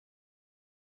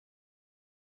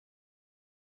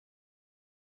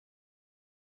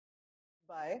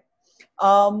By.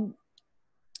 Um,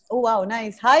 oh, wow,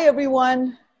 nice. Hi,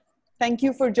 everyone. Thank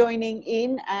you for joining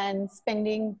in and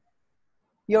spending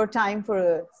your time for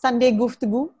a Sunday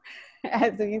Guftgu,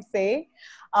 as we say.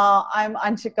 I'm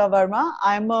Anshika Verma.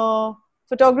 I'm a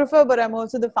photographer, but I'm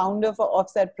also the founder for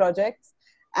Offset Projects.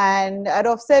 And at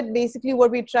Offset, basically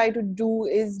what we try to do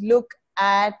is looking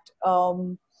at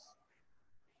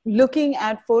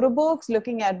photo books,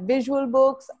 looking at visual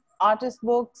books, artist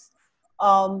books,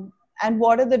 and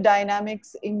what are the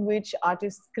dynamics in which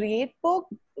artists create book,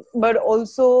 but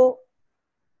also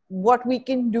what we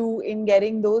can do in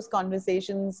getting those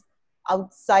conversations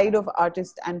outside of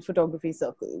artist and photography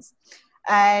circles.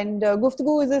 And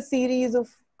Guftgu is a series of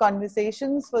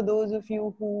conversations. For those of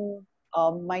you who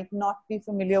might not be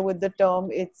familiar with the term,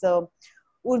 it's a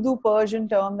Urdu Persian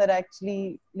term that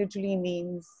actually literally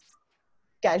means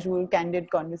casual, candid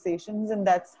conversations, and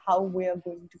that's how we are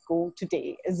going to go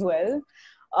today as well.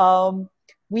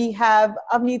 We have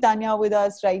Avani Tanya with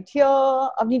us right here.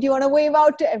 Avani, do you want to wave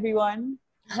out to everyone?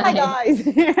 Hi, guys.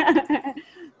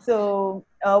 So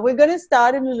we're going to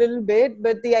start in a little bit,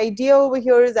 but the idea over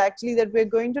here is actually that we're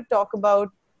going to talk about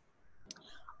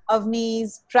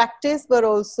Avni's practice, but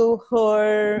also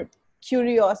her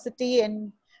curiosity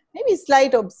and maybe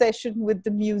slight obsession with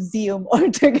the museum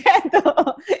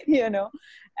altogether, you know.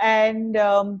 And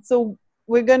so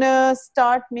we're going to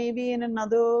start maybe in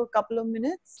another couple of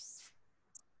minutes.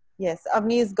 Yes,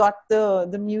 Avni's got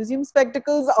the museum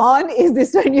spectacles on. Is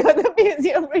this when you're the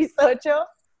museum researcher?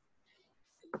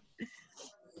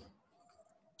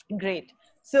 Great.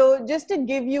 So just to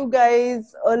give you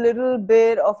guys a little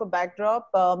bit of a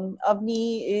backdrop,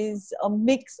 Avni is a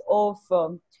mix of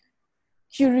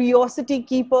curiosity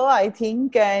keeper, I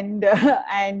think, and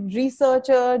and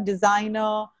researcher,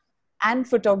 designer, and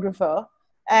photographer.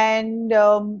 And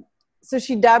so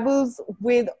she dabbles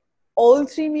with all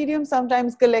three mediums,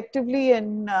 sometimes collectively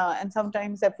and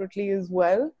sometimes separately as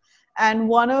well. And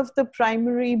one of the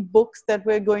primary books that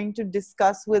we're going to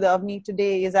discuss with Avni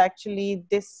today is actually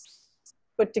this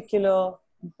particular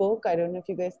book. I don't know if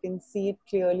you guys can see it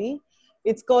clearly.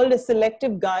 It's called A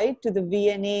Selective Guide to the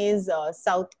V&A's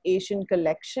South Asian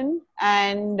Collection.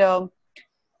 And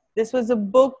this was a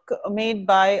book made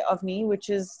by Avni, which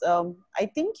is, I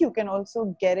think you can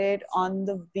also get it on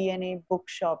the V&A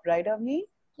bookshop, right, Avni?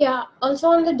 Yeah, also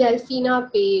on the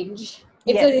Delfina page.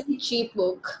 It's a really cheap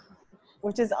book.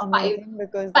 Which is amazing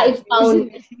because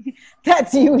 £5.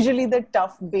 That's usually the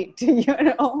tough bit, you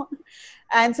know.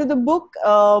 And so the book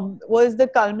was the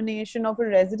culmination of a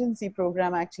residency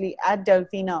program actually at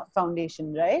Delfina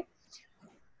Foundation, right?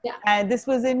 Yeah. And this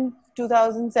was in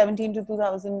 2017 to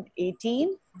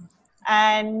 2018.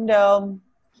 And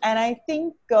I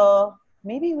think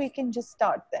maybe we can just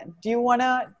start then. Do you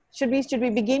wanna? Should we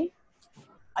begin?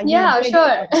 Yeah,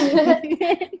 sure.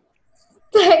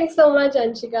 Thanks so much,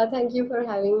 Anshika. Thank you for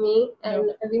having me.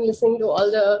 And I've been listening to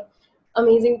all the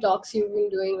amazing talks you've been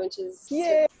doing, which is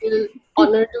a real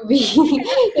honor to be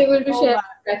able to share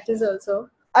practice also.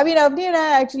 I mean, Avni and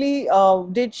I actually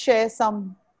did share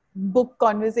some book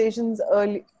conversations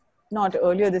not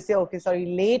earlier this year, okay, sorry,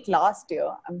 late last year.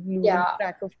 I'm losing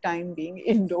track of time being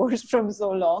indoors from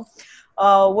so long,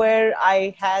 where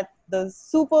I had the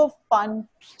super fun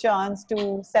chance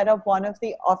to set up one of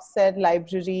the Offset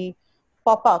library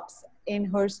pop-ups in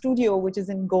her studio, which is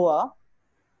in Goa.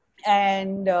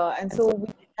 And so we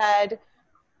had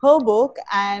her book,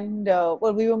 and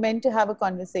well, we were meant to have a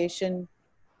conversation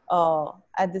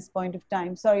at this point of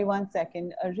time. Sorry, 1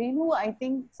 second. Renu, I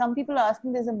think some people are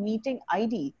asking there's a meeting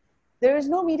ID. There is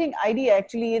no meeting ID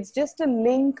actually. It's just a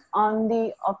link on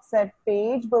the Offset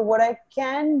page. But what I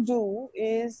can do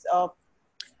is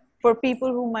for people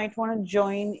who might want to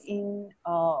join in.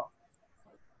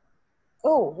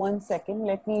 Oh, 1 second.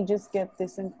 Let me just get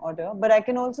this in order. But I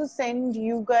can also send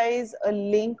you guys a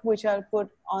link, which I'll put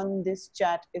on this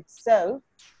chat itself.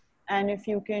 And if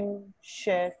you can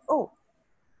share. Oh,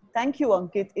 thank you,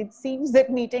 Ankit. It seems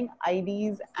that meeting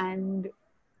IDs and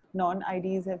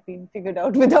non-IDs have been figured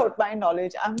out without my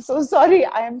knowledge. I'm so sorry.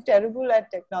 I am terrible at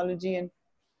technology and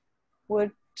we're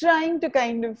trying to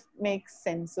kind of make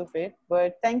sense of it.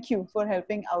 But thank you for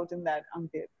helping out in that,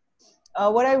 Ankit.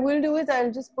 What I will do is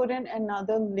I'll just put in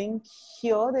another link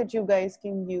here that you guys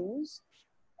can use.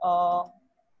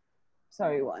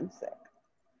 Sorry, 1 sec.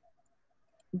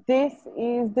 This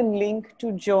is the link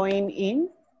to join in.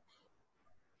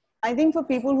 I think for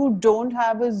people who don't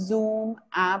have a Zoom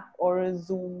app or a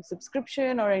Zoom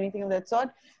subscription or anything of that sort,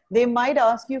 they might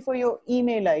ask you for your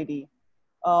email ID.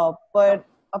 But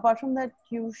apart from that,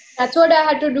 That's what I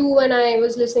had to do when I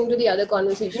was listening to the other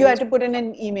conversations. You had to put in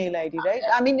an email ID, right?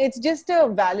 I mean, it's just a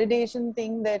validation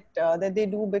thing that that they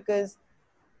do, because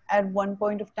at one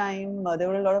point of time there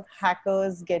were a lot of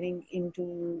hackers getting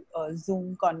into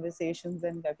Zoom conversations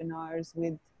and webinars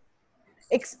with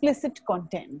explicit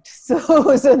content.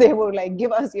 So they were like,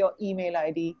 give us your email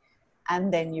ID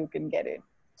and then you can get it.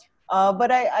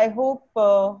 But I hope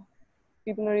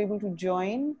people are able to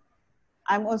join.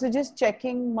 I'm also just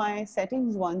checking my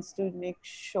settings once to make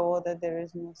sure that there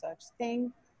is no such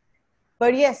thing.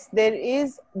 But yes, there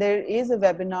is a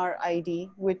webinar ID,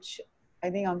 which I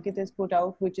think Ankit has put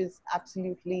out, which is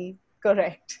absolutely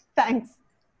correct. Thanks.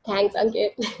 Thanks,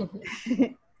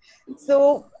 Ankit.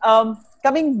 So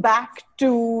coming back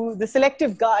to the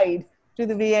selective guide to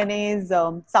the V&A's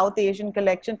South Asian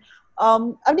collection,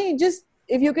 Avani, just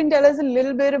if you can tell us a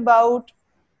little bit about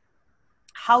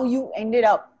how you ended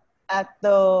up at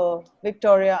the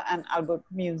Victoria and Albert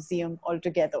Museum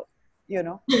altogether, you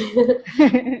know.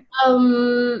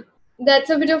 That's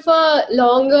a bit of a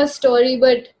longer story,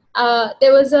 but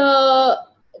there was a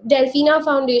Delfina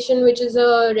Foundation, which is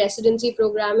a residency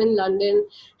program in London,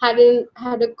 had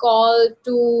a call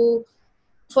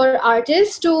for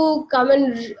artists to come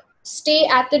and stay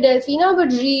at the Delfina but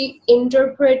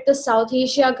reinterpret the South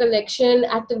Asia collection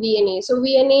at the V&A. So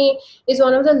V&A is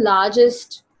one of the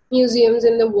largest museums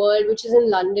in the world, which is in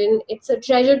London. It's a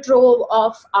treasure trove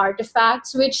of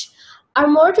artifacts which are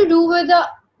more to do with the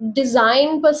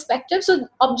design perspective. So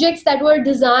objects that were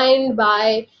designed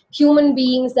by human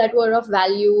beings that were of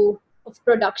value, of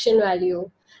production value.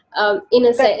 In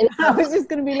a sense, I was just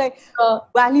going to be like,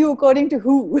 value according to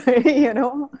who, you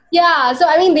know? Yeah, so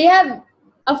I mean,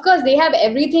 of course, they have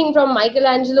everything from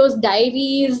Michelangelo's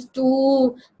diaries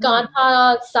to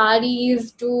Kantha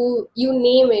saris to you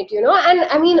name it, And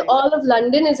I mean, all of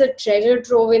London is a treasure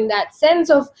trove in that sense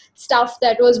of stuff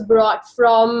that was brought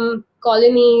from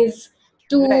colonies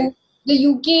to the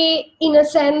UK, in a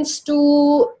sense,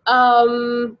 to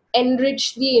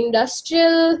enrich the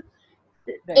industrial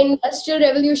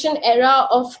revolution era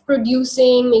of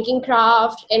producing, making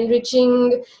craft,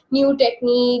 enriching new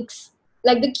techniques.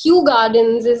 Like the Kew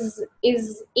Gardens is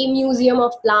a museum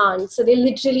of plants. So they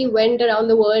literally went around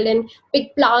the world and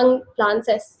picked plants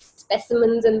as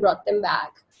specimens and brought them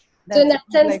back. That's so in that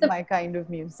sense, like my kind of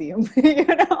museum.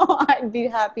 I'd be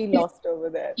happy lost over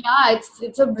there. Yeah,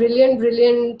 it's a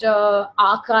brilliant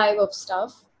archive of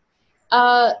stuff.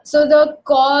 So the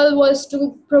call was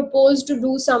to propose to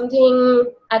do something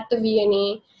at the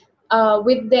V&A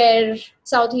with their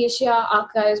South Asia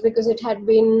archives, because it had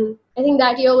been, I think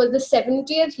that year was the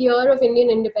 70th year of Indian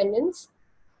independence.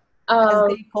 As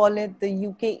they call it, the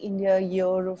UK-India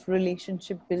year of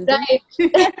relationship building. Right.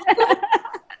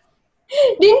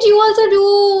 Didn't you also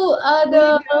do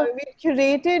we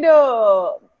curated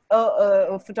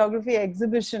a photography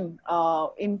exhibition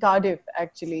in Cardiff,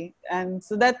 actually, and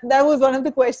so that was one of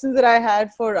the questions that I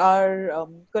had for our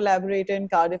collaborator in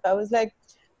Cardiff. I was like,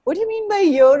 "What do you mean by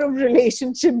year of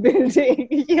relationship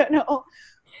building?"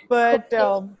 But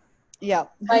yeah,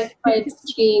 quite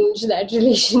strange, that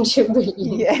relationship building.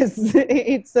 Yes,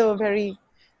 it's a very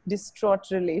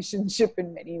distraught relationship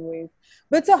in many ways.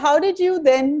 But so how did you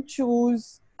then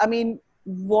choose, I mean,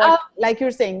 what, like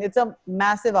you're saying, it's a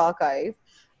massive archive.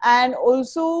 And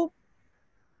also,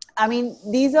 I mean,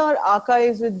 these are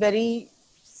archives with very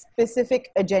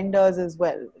specific agendas as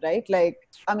well, right? Like,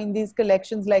 I mean, these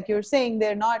collections, like you're saying,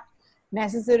 they're not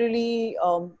necessarily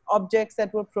objects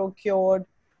that were procured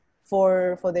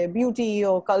for their beauty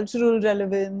or cultural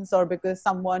relevance, or because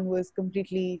someone was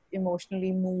completely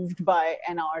emotionally moved by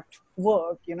an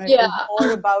artwork. It was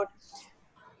more about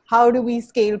how do we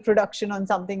scale production on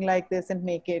something like this and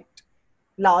make it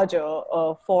larger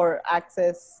for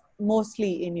access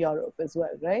mostly in Europe as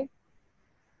well, right?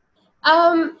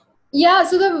 Yeah,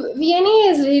 so the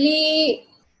V&A is really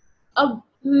a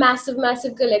massive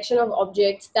collection of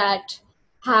objects that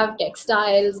have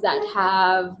textiles, that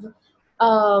have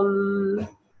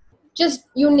just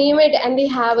you name it, and they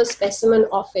have a specimen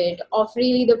of it, of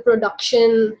really the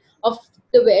production, of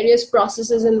the various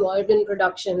processes involved in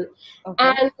production. Okay.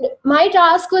 And my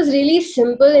task was really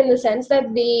simple, in the sense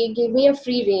that they gave me a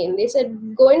free rein. They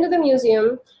said, go into the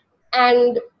museum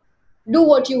and do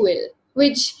what you will,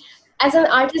 which as an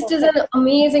artist is an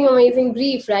amazing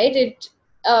brief, right? It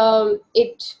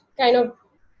kind of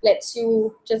lets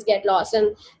you just get lost.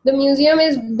 And the museum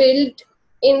is built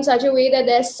in such a way that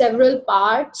there's several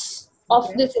parts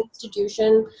of this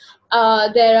institution.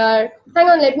 There are, hang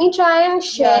on, let me try and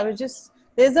share. Yeah,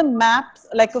 there's a map,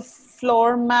 like a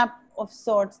floor map of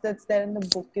sorts, that's there in the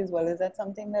book as well. Is that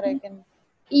something that I can?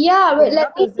 Yeah, but Yeah,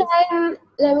 is this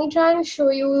let me try and show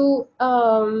you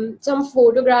some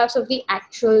photographs of the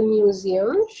actual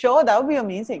museum. sure? That would be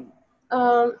amazing.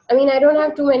 I mean, I don't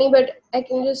have too many, but I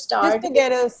can just Just start to with,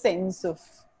 get a sense of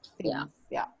yeah. things.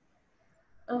 Yeah.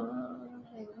 Hang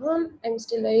on, I'm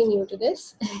still very new to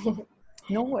this.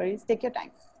 No worries. Take your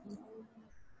time.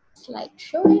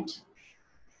 Slideshow it,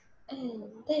 and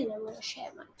then I'm gonna share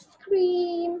my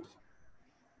screen.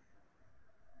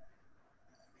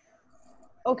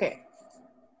 Okay.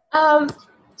 Um,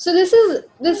 so this is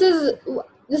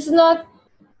not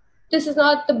this is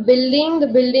not the building. The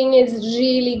building is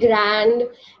really grand,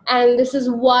 and this is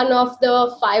one of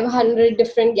the 500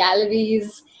 different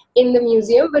galleries in the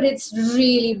museum, but it's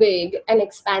really big and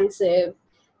expansive,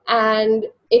 and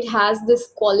it has this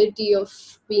quality of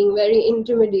being very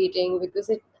intimidating because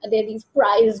there are these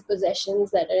prized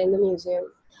possessions that are in the museum.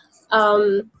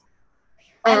 Um,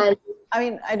 And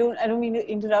and I don't mean to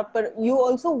interrupt, but you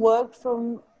also worked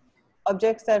from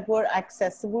objects that were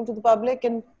accessible to the public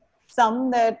and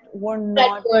some that were that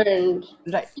not. weren't.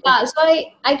 Right. Yeah, Okay. so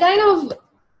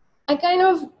I kind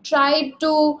of tried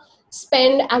to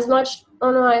spend as much.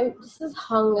 Oh no, this is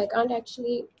hung. I can't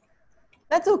actually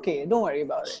That's okay. Don't worry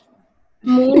about it.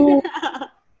 move.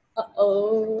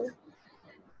 Oh.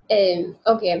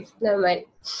 Okay, never mind.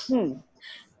 Hmm.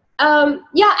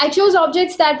 Yeah, I chose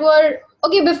objects that were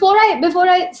okay. Before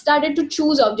I started to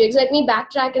choose objects, let me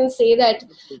backtrack and say that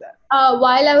Let's do that.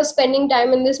 while I was spending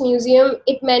time in this museum,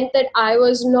 it meant that I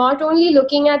was not only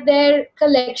looking at their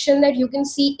collection that you can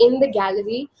see in the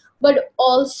gallery, but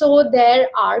also their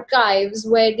archives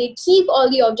where they keep all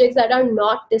the objects that are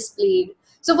not displayed.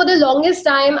 So for the longest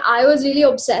time, I was really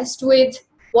obsessed with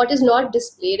what is not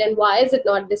displayed and why is it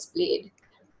not displayed.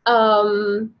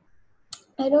 Um,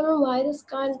 I don't know why this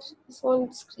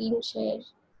won't screen share.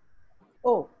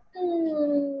 Oh,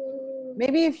 Hmm,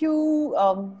 maybe if you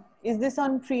is this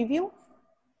on preview?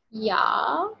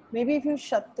 yeah, Maybe if you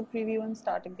shut the preview and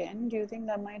start again, do you think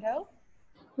that might help?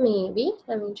 maybe.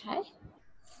 Let me try.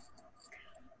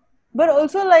 But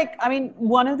also, like, I mean,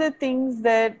 one of the things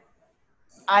that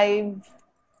I've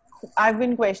I've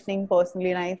been questioning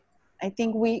personally, and I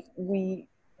think we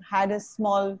had a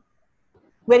small,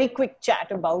 very quick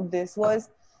chat about this was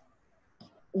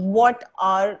what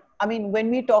are I mean, when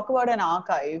we talk about an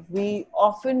archive, we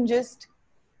often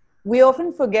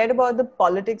forget about the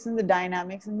politics and the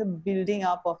dynamics and the building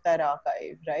up of that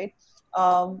archive, right?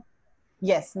 Um,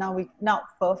 yes, now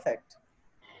perfect.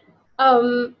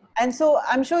 Um, And so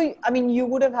I'm sure, I mean, you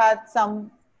would have had some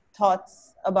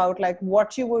thoughts about like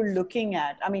what you were looking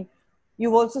at. I mean,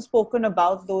 you've also spoken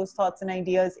about those thoughts and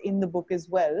ideas in the book as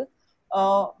well.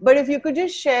 But if you could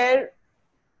just share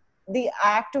the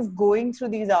act of going through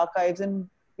these archives and,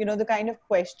 the kind of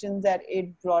questions that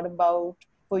it brought about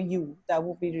for you, that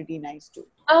would be really nice too.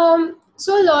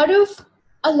 so a lot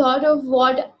of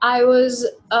what I was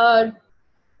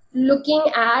looking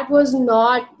at was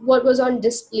not what was on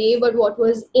display, but what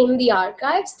was in the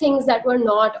archives, things that were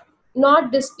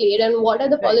not displayed, and what are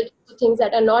the Right. politics of things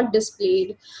that are not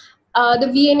displayed. The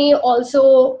V&A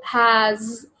also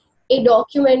has a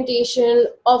documentation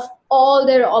of all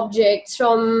their objects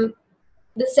from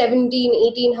the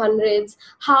 1800s,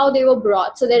 how they were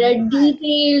brought. So there are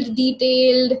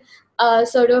detailed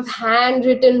sort of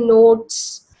handwritten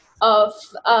notes of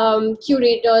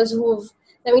curators who've.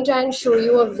 Let me try and show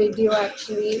you a video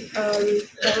actually.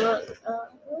 Hang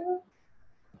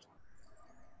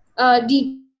on.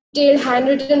 Detailed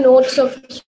handwritten notes of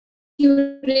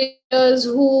curators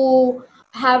who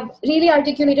have really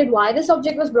articulated why this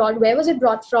object was brought, where was it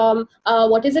brought from,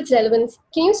 what is its relevance.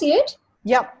 Can you see it?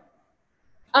 Yep.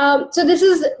 So this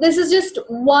is just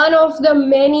one of the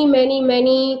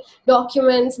many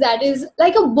documents that is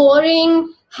like a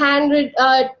boring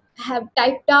handwritten have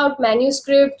typed out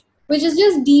manuscript which is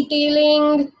just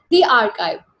detailing the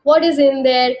archive, what is in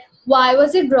there, why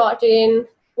was it brought in,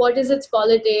 what is its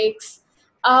politics.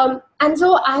 And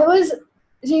so I was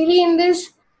really in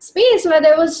this space where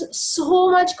there was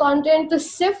so much content to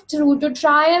sift through to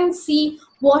try and see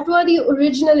what were the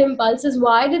original impulses,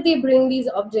 why did they bring these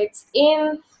objects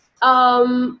in,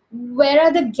 where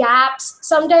are the gaps.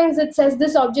 Sometimes it says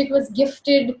this object was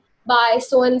gifted by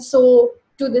so and so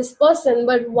to this person,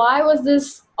 but why was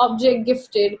this object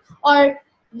gifted? Or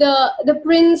the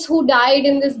prince who died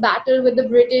in this battle with the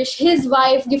British, his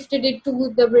wife gifted it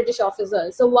to the British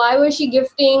officers, so why was she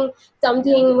gifting Yeah.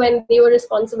 something when they were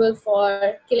responsible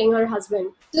for killing her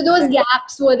husband? So those Right.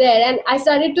 gaps were there, and I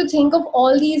started to think of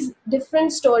all these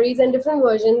different stories and different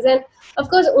versions. And of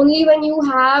course, only when you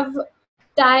have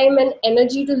time and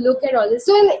energy to look at all this.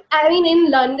 So I mean, in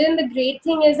London, the great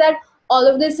thing is that all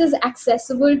of this is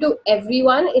accessible to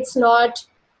everyone. It's not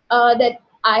that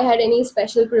I had any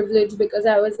special privilege because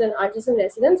I was an artist in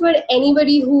residence, but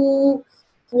anybody who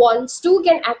wants to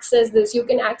can access this. You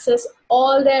can access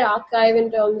all their archive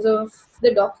in terms of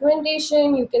the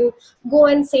documentation. You can go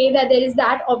and say that there is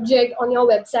that object on your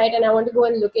website and I want to go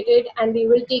and look at it, and they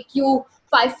will take you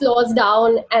 5 floors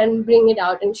down and bring it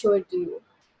out and show it to you.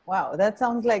 Wow, that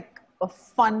sounds like a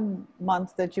fun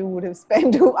month that you would have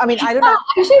spent. I mean, I don't Yeah, have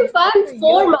actually spent fun a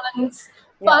four year. months.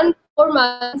 Yeah, Fun 4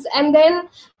 months. And then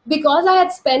because I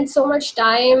had spent so much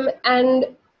time, and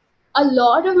a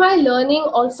lot of my learning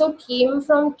also came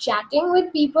from chatting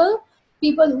with people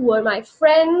who were my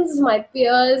friends, my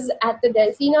peers at the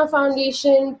Delfina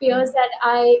Foundation, peers that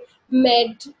I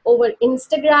met over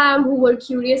Instagram who were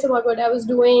curious about what I was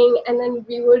doing, and then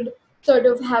we would sort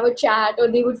of have a chat,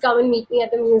 or they would come and meet me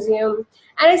at the museum.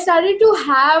 And I started to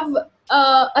have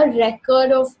a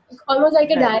record of almost like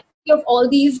a right. diary of all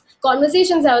these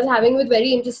conversations I was having with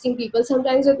very interesting people,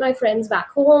 sometimes with my friends back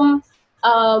home.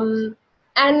 Um,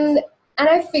 and and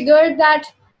I figured that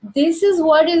this is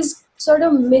what is sort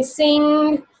of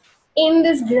missing in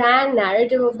this grand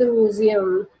narrative of the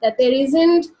museum, that there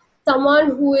isn't someone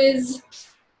who is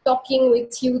talking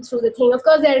with you through the thing. Of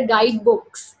course there are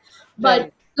guidebooks, but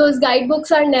Right. those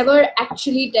guidebooks are never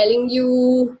actually telling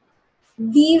you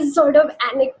these sort of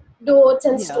anecdotes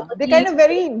and Yeah, they're kind stories. of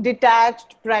very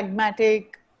detached,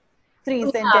 pragmatic, three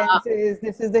Yeah. sentences.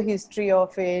 This is the history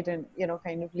of it, and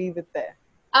kind of leave it there.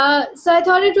 So I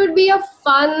thought it would be a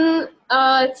fun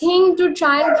thing to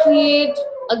try and create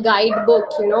a guidebook.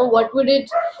 What would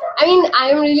it? I mean,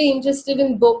 I'm really interested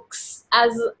in books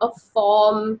as a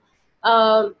form,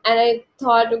 and I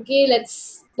thought, okay,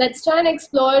 let's try and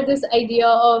explore this idea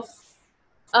of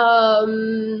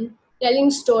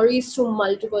telling stories through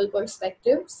multiple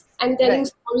perspectives and telling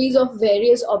Right, stories of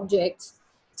various objects. right.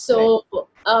 So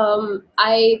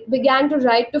I began to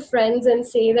write to friends and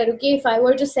say that, okay, if I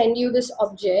were to send you this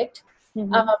object,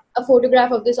 Mm-hmm. a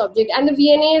photograph of this object, and the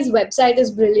V&A's website is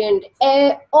brilliant.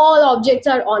 All objects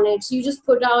are on it. So you just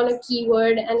put down a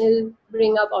keyword and it'll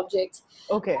bring up objects.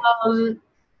 Okay, Um,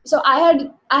 so I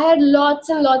had lots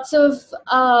and lots of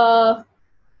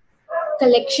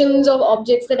collections of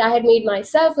objects that I had made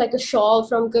myself, like a shawl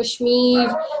from Kashmir,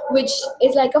 which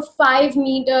is like a 5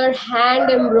 meter hand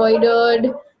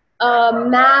embroidered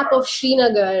map of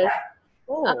Srinagar,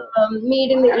 oh,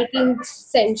 made in the 18th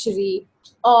century,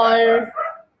 or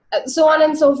so on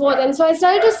and so forth. And so I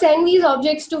started to send these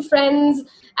objects to friends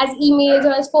as emails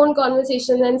or as phone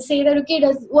conversations and say that, okay,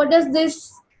 what does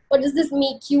this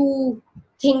make you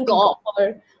think think of? of.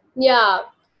 Or yeah.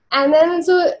 And then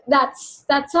so that's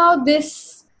how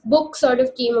this book sort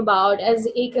of came about, as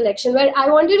a collection where I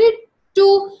wanted it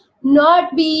to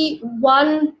not be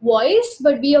one voice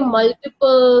but be a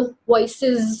multiple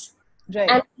voices, and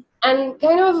Right. and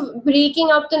kind of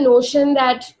breaking up the notion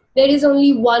that there is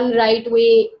only one right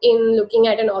way in looking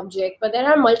at an object, but there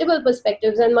are multiple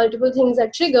perspectives and multiple things are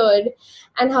triggered,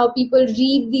 and how people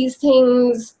read these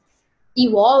things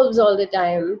evolves all the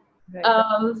time. Right.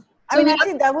 I So mean, we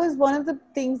actually, that was one of the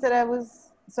things that I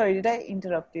was. Sorry, did I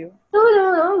interrupt you? no,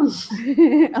 no,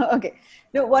 no. Okay.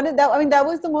 No, one of that. I mean, that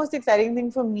was the most exciting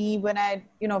thing for me when I,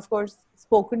 of course,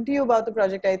 spoken to you about the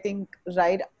project. I think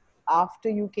right after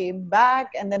you came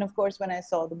back, and then of course when I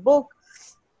saw the book,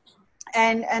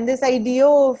 and this idea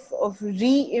of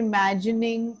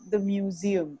reimagining the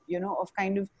museum, of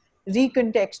kind of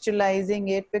recontextualizing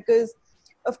it, because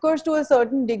of course to a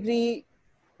certain degree,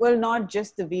 well, not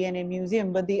just the V&A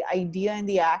Museum, but the idea and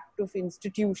the act of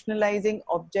institutionalizing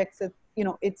objects,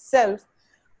 itself,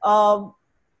 um,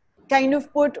 kind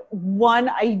of put one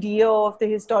idea of the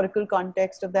historical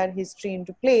context of that history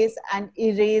into place and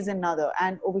erase another.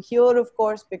 And over here, of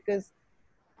course, because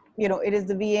it is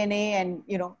the V&A, and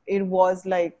it was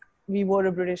like we were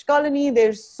a British colony.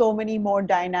 There's so many more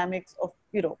dynamics of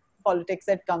politics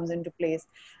that comes into place.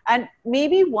 And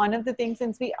maybe one of the things,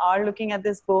 since we are looking at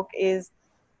this book, is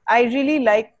I really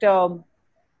liked the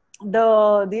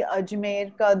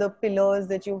Ajmer ka, the pillars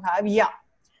that you have. Yeah.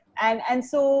 And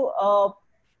so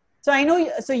I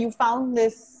know, so you found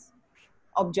this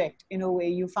object, in a way.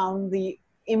 You found the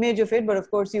image of it, but of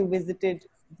course you visited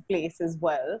the place as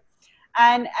well.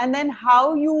 And then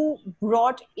how you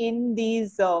brought in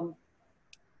these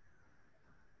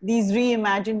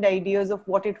reimagined ideas of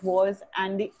what it was,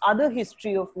 and the other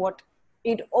history of what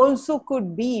it also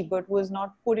could be but was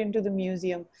not put into the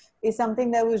museum, is something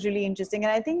that was really interesting.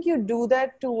 And I think you do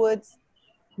that towards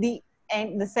the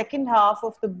end, the second half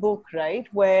of the book, right,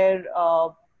 where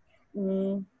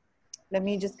mm, let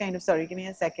me just kind of, sorry, give me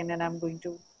a second, and I'm going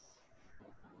to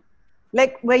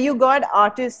like where you got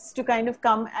artists to kind of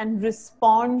come and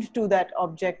respond to that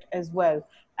object as well.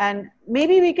 And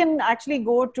maybe we can actually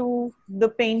go to the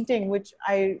painting, which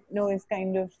I know is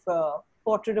kind of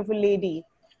portrait of a lady.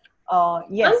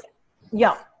 Yes,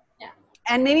 yeah. Yeah.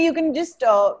 And maybe you can just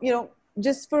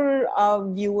just for our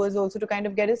viewers also to kind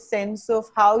of get a sense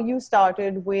of how you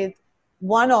started with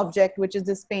one object, which is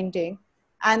this painting,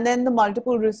 and then the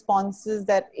multiple responses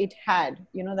that it had,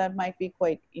 that might be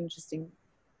quite interesting.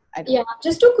 I don't Yeah, know.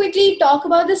 just to quickly talk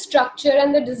about the structure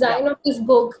and the Yeah. design of this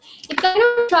book, it kind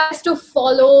of tries to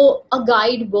follow a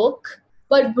guidebook,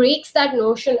 but breaks that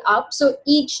notion up. So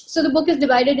the book is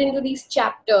divided into these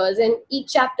chapters, and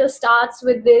each chapter starts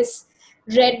with this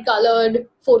red colored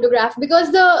photograph,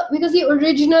 because the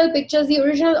original pictures, the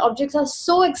original objects are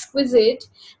so exquisite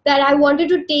that I wanted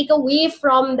to take away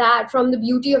from that, from the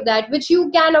beauty of that, which you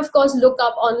can of course look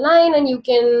up online, and you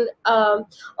can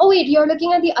oh wait, you're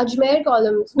looking at the Ajmer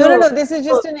columns. No, no, No. no. This is Oh,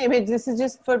 just an image. This is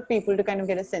just for people to kind of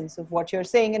get a sense of what you're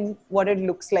saying and what it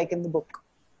looks like in the book.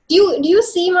 do you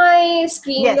see my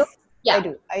screen Yes, though? I Yeah.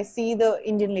 do. I see the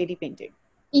Indian lady painting.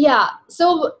 Yeah. So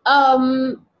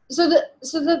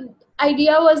the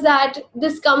idea was that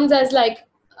this comes as like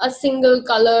a single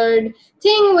colored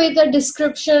thing with a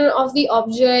description of the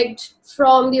object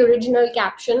from the original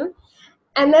caption.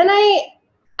 And then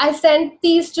I sent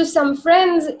these to some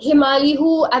friends, Himali,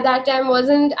 who at that time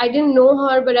wasn't, I didn't know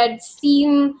her, but I'd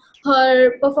seen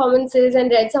her performances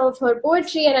and read some of her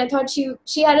poetry, and I thought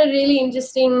she had a really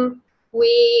interesting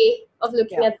way of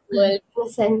looking Yeah. at the world in a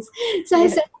sense. So I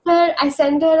Yeah.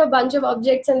 sent her a bunch of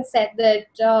objects and said that,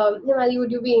 Himali,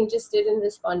 would you be interested in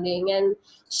responding? And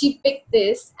she picked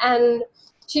this, and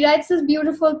she writes this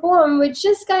beautiful poem which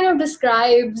just kind of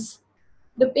describes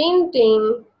the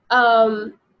painting,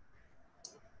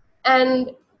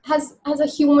 and has a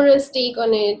humorous take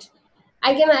on it.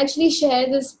 I can actually share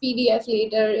this PDF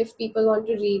later if people want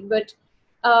to read. But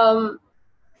um,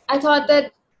 I thought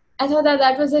that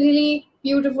that was a really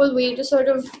beautiful way to sort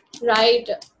of write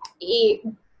a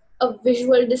a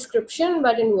visual description,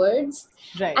 but in words.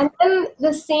 Right. And then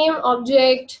the same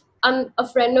object, a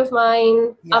friend of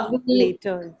mine, Yeah. Avani,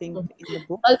 Later, I think in the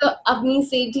book. also Avni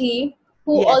Sethi,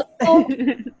 who Yes. also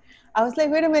I was like,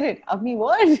 wait a minute, Avni,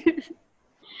 what?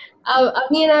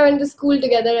 Avni and I went to school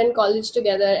together and college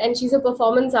together, and she's a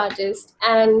performance artist.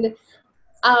 And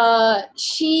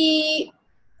she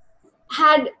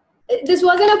had this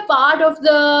wasn't a part of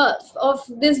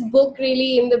this book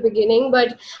really in the beginning,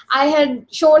 but I had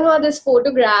shown her this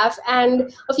photograph,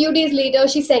 and a few days later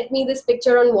she sent me this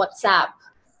picture on WhatsApp,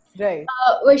 Right.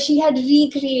 where she had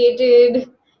recreated,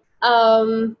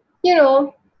 um, you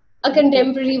know, a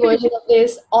contemporary version of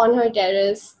this on her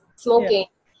terrace, Yeah. smoking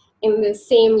in the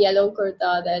same yellow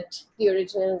kurta that the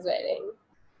original is wearing.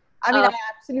 I mean, I Uh,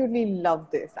 absolutely love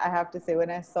this. I have to say, when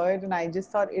I saw it, and I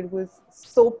just thought it was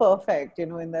so perfect,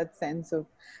 in that sense of,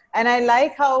 and I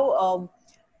like how,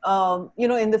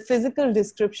 in the physical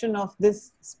description of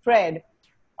this spread,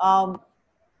 um,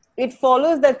 it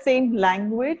follows that same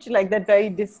language, like that very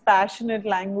dispassionate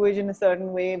language in a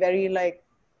certain way, very like,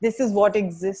 this is what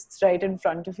exists right in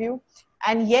front of you.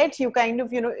 And yet, you kind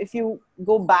of, if you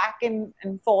go back and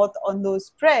forth on those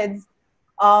spreads,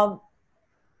 um,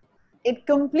 it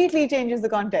completely changes the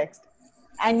context,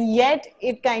 and yet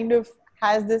it kind of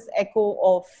has this echo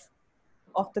of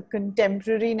the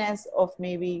contemporariness of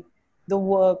maybe the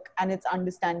work and its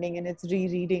understanding and its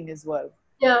rereading as well.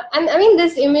 Yeah, and I mean,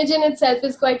 this image in itself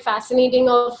is quite fascinating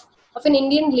of an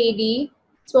Indian lady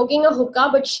smoking a hookah,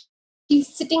 but she's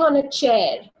sitting on a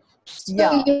chair. So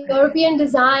Yeah, European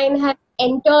design had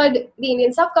entered the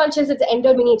Indian subconscious, it's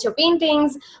entered miniature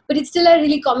paintings, but it's still a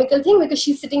really comical thing because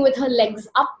she's sitting with her legs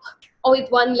up, or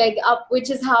with one leg up, which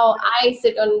is how I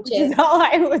sit on which is chairs. how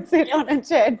I would sit on a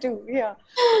chair too. Yeah.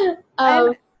 And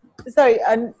Um, sorry,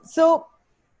 and so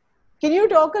can you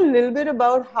talk a little bit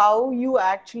about how you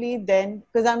actually then,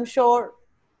 because I'm sure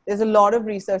there's a lot of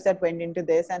research that went into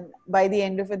this, and by the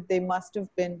end of it, there must have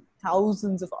been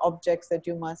thousands of objects that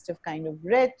you must have kind of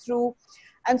read through.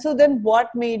 And so then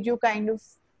what made you kind of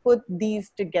put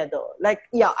these together? Like,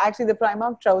 yeah, actually, the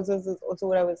Primark trousers is also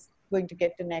what I was going to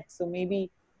get to next. So maybe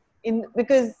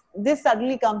because this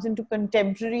suddenly comes into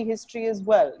contemporary history as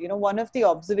well. One of the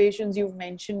observations you've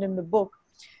mentioned in the book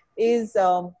is,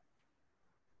 I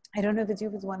don't know if it's you,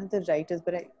 if it's one of the writers,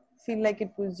 but I feel like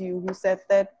it was you who said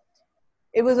that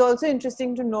it was also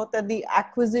interesting to note that the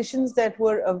acquisitions that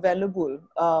were available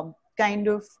kind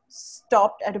of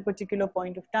stopped at a particular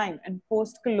point of time, and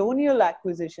post-colonial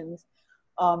acquisitions,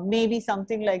 maybe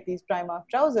something like these Primark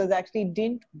trousers, actually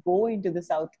didn't go into the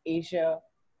South Asia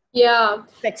Yeah. So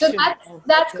section of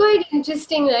that's the. quite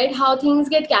interesting, right? How things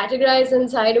get categorized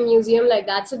inside a museum like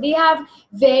that. So they have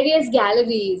various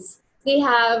galleries. They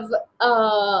have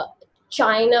uh,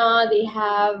 China. They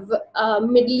have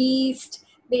Middle East.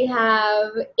 They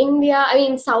have India. I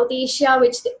mean South Asia,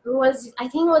 which was, I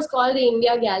think, was called the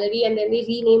India Gallery, and then they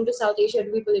renamed to South Asia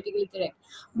to be politically correct.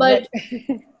 Right.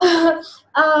 But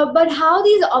but how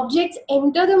these objects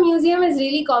enter the museum is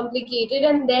really complicated,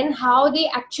 and then how they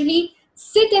actually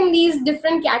sit in these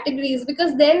different categories,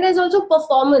 because then there's also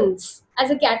performance as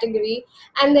a category,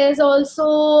 and there's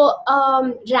also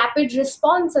rapid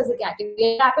response as a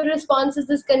category. And rapid response is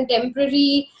this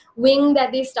contemporary wing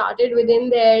that they started within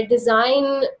their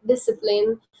design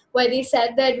discipline, where they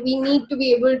said that we need to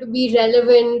be able to be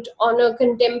relevant on a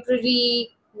contemporary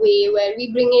way, where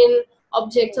we bring in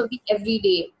objects of the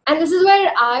everyday. And this is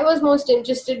where I was most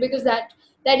interested, because that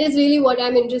is really what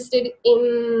I'm interested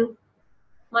in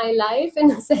my life,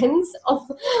 in a sense of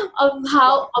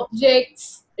how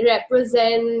objects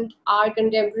represent our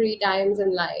contemporary times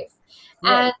in life.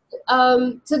 Right.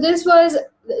 And so this was,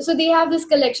 so they have this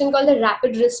collection called the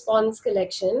Rapid Response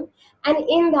Collection, and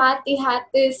in that they had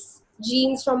this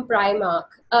jeans from Primark,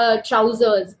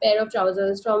 trousers, pair of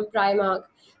trousers from Primark,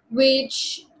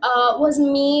 which was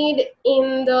made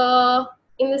in the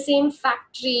same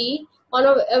factory, one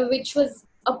of which was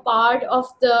a part of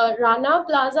the Rana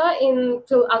Plaza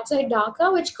outside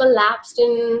Dhaka, which collapsed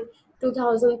in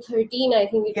 2013, I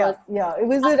think it Yeah, was. yeah. It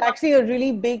was actually a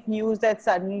really big news that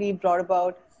suddenly brought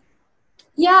about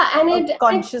Yeah, and a it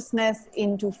consciousness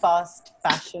into fast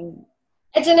fashion.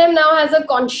 H&M now has a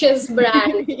conscious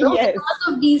brand, Yes. because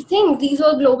of these things. These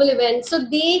were global events. So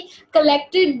they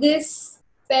collected this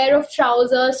pair of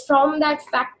trousers from that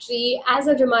factory as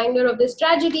a reminder of this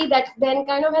tragedy that then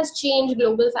kind of has changed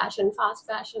global fashion, fast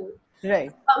fashion.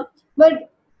 Right.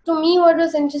 But to me, what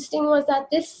was interesting was that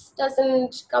this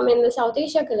doesn't come in the South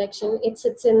Asia collection. It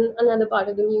sits in another part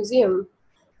of the museum.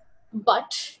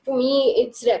 But to me,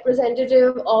 it's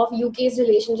representative of UK's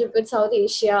relationship with South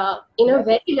Asia in a Right.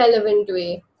 very relevant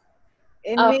way.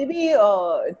 And Uh, maybe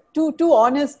too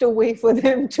honest a way for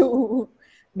them to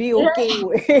be okay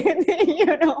with,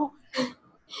 you know.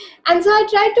 and so I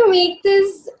tried to make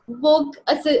this book,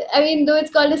 I mean, though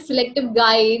it's called a selective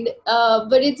guide,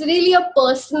 but it's really a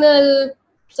personal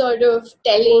sort of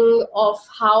telling of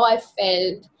how I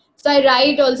felt. So I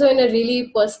write also in a really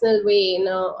personal way, in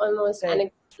a almost Right.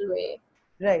 anecdotal way.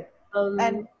 Right.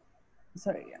 And Um,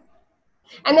 sorry, yeah.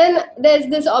 and then there's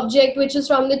this object which is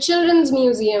from the Children's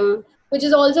Museum, which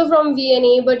is also from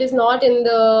V&A, but is not in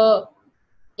the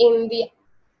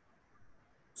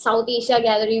South Asia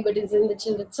gallery, but is in the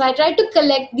children. So I tried to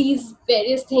collect these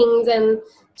various things and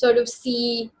sort of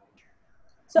see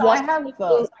So what. sorry,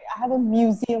 I have a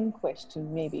museum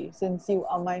question, maybe, since you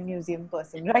are my museum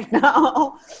person right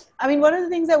now. I mean, one of the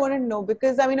things I want to know,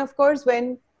 because I mean, of course,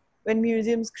 when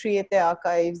museums create their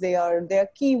archives, there are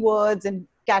keywords and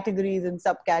categories and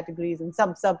subcategories and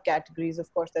subcategories,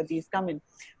 of course, that these come in.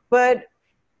 But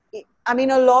I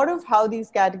mean, a lot of how these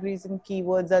categories and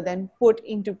keywords are then put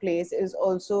into place is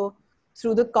also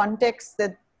through the context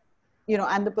that,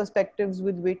 and the perspectives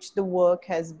with which the work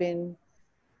has been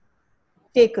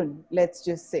taken, let's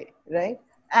just say, right?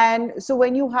 And so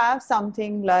when you have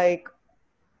something like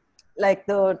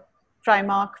the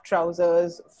Primark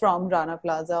trousers from Rana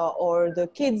Plaza or the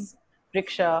kids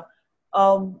rickshaw,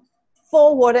 um,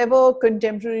 for whatever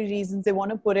contemporary reasons they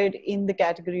want to put it in the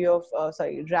category of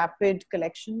rapid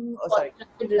collection, or Rapid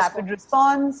response. rapid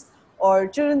response, or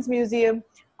children's museum,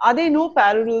 are there no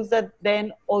parallels that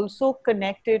then also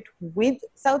connect it with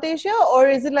South Asia, or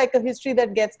is it like a history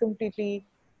that gets completely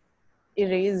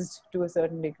erased to a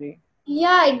certain degree?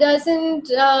 Yeah, it doesn't.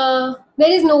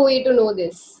 There is no way to know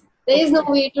this. There is no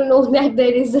Okay, way to know that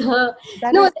there is a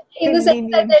that no, is in the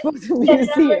sense that convenient for the there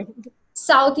are museum.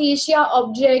 South Asia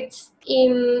objects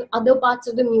in other parts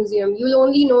of the museum. You'll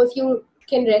only know if you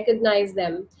can recognize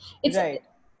them. It's Right,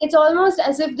 it's almost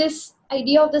as if this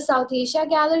idea of the South Asia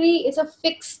gallery is a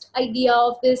fixed idea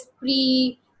of this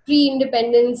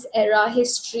pre-independence era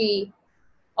history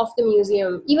of the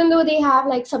museum. Even though they have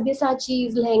like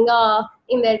Sabyasachi's lehenga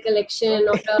in their collection,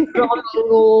 or okay. a raw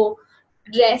mango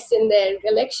dress in their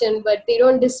collection, but they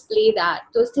don't display that.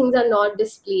 Those things are not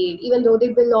displayed, even though they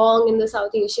belong in the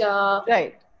South Asia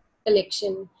Right,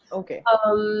 collection. okay.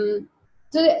 Um,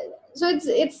 so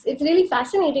it's really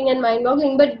fascinating and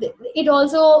mind-boggling, but it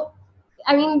also,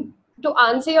 I mean, to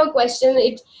answer your question,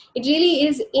 it really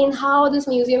is in how this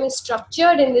museum is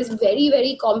structured in this very,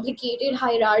 very complicated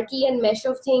hierarchy and mesh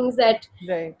of things that,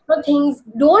 Right. things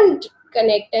don't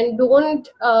connect and don't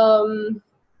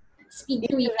speak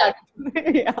to each other.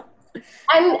 Interact. Yeah.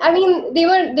 And I mean, they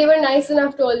were nice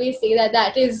enough to always say that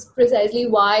that is precisely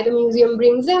why the museum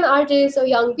brings in artists or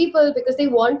young people, because they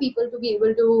want people to be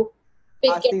able to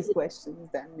pick Ask these and questions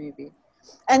then maybe.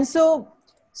 And so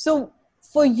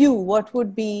for you, what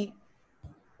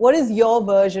is your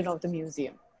version of the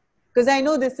museum? Because I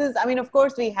know this is, I mean, of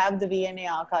course, we have the V&A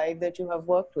archive that you have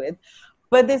worked with,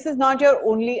 but this is not your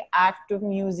only act of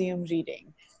museum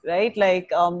reading, right? Like,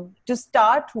 to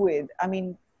start with, I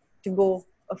mean, to go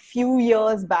a few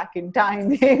years back in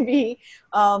time, maybe,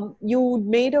 you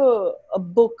made a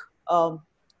book to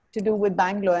do with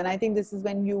Bangalore. And I think this is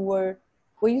when were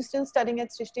you still studying at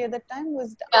Srishti at that time?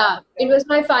 Was it yeah, it after? was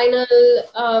my final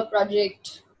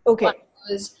project while Okay. I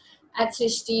was at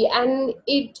Srishti, and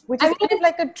Which I is mean, kind of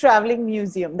like a traveling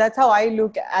museum. That's how I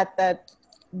look at that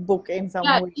book in some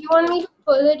yeah. way. Do you want me to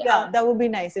pull it Yeah, up? that would be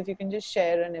nice if you can just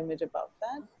share an image about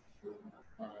that.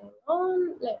 Hang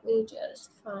on, let me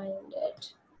just find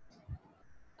it.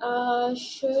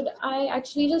 Should I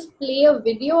actually just play a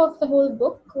video of the whole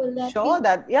book? Will that be? Sure,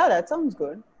 that sounds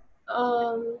good.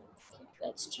 Okay,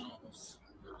 let's try this.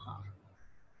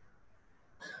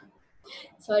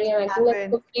 Sorry, I'm acting like a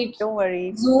Happen. complete Don't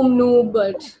worry. Zoom noob,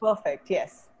 but Perfect.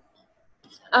 Yes.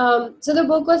 so the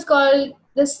book was called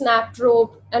The Snapped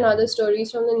Rope and Other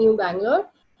Stories from the New Bangalore.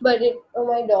 But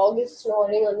my dog is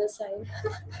snoring on the side.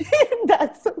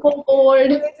 That's okay. So bored.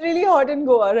 Well, it's really hot in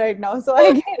Goa right now, so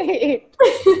I get it.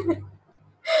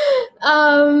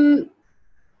 um,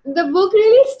 the book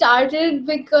really started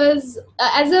because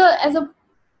as a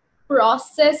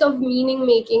process of meaning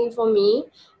making for me.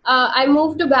 I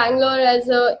moved to Bangalore as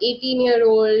a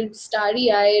 18-year-old,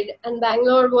 starry-eyed, and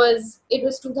it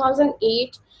was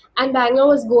 2008, and Bangalore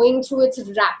was going through its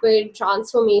rapid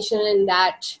transformation in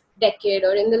that decade,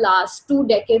 or in the last 2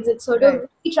 decades. It sort of Right.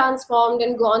 really transformed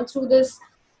and gone through this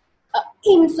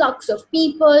influx of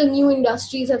people. New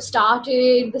industries have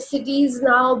started. The city is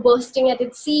now bursting at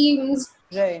its seams.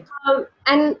 Right.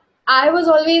 And I was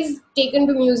always taken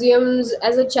to museums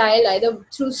as a child, either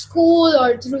through school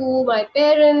or through my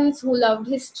parents who loved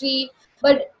history.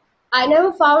 But I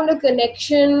never found a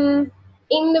connection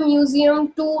in the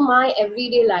museum to my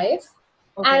everyday life.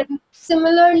 Okay. And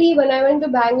similarly, when I went to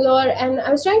Bangalore and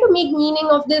I was trying to make meaning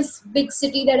of this big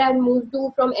city that I had moved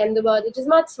to from Ahmedabad, which is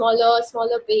much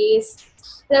smaller pace.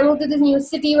 And I moved to this new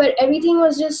city where everything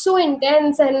was just so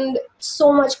intense and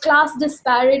so much class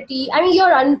disparity. I mean,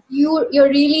 you're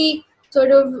really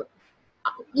sort of,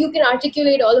 you can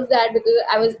articulate all of that, because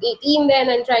I was 18 then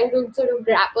and trying to sort of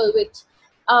grapple with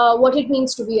what it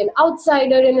means to be an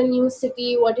outsider in a new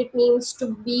city, what it means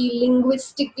to be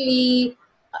linguistically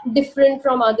different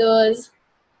from others.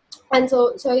 And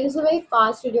so, sorry, this is a very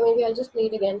fast video. Maybe I'll just play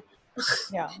it again.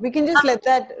 Yeah, we can just let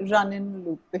that run in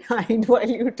loop behind while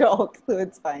you talk, so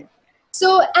it's fine.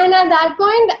 So, and at that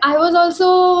point, I was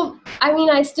also, I mean,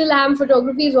 I still am.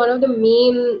 Photography is one of the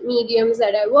main mediums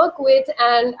that I work with.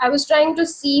 And I was trying to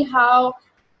see how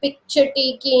picture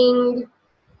taking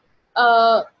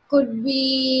could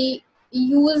be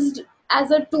used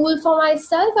as a tool for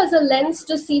myself, as a lens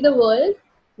to see the world.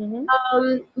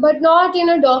 Mm-hmm. But not in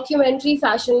a documentary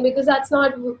fashion, because that's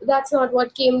not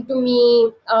what came to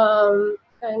me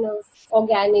kind of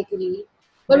organically.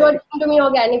 But what Right. came to me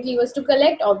organically was to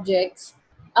collect objects.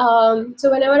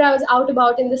 So whenever I was out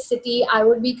about in the city, I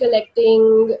would be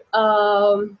collecting,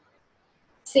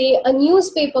 say, a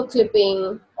newspaper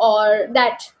clipping, or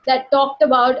that talked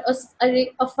about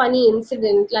a funny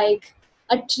incident, like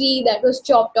a tree that was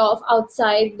chopped off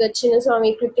outside the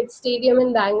Chinnaswamy Cricket Stadium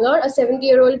in Bangalore. A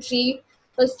 70-year-old tree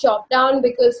was chopped down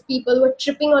because people were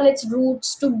tripping on its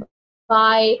roots to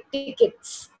buy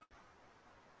tickets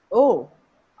Oh,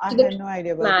 to I the had no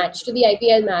idea about this. match, to the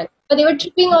IPL match. But they were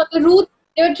tripping on the roots.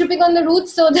 They were tripping on the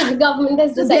roots, so the government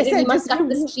has So they decided we said must just cut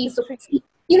this remove tree. the So, tree.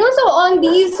 so on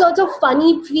these sorts of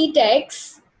funny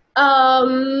pretexts,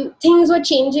 things were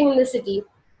changing in the city.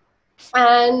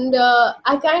 And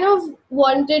I kind of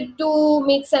wanted to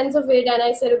make sense of it, and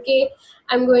I said, okay,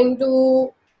 I'm going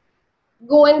to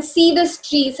go and see this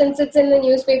tree. Since it's in the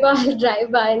newspaper, I'll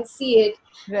drive by and see it.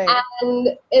 Right.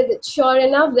 And sure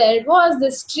enough, there it was,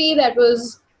 this tree that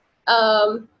was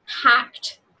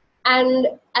hacked. And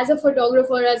as a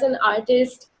photographer, as an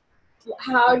artist,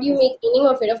 how do you make meaning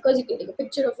of it? Of course, you can take a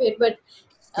picture of it, but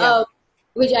Yeah.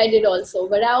 which I did also.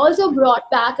 But I also brought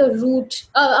back a root,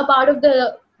 a part of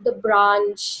the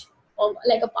branch, or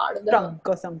like a part of the Trunk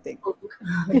or something.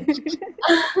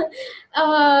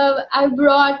 I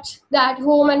brought that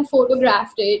home and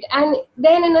photographed it. And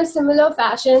then, in a similar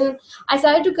fashion, I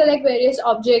started to collect various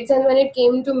objects. And when it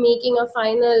came to making a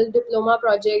final diploma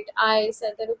project, I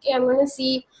said that, okay, I'm going to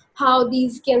see how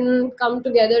these can come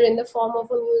together in the form of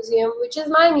a museum, which is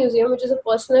my museum, which is a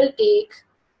personal take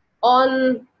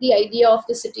on the idea of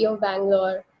the city of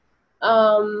Bangalore.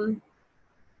 Um,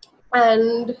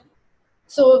 and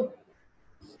so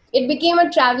it became a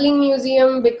traveling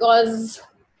museum because,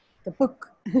 The book.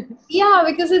 yeah,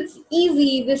 because it's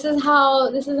easy. This is how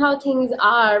things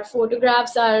are.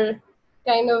 Photographs are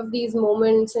kind of these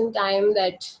moments in time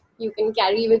that you can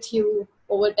carry with you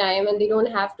over time, and they don't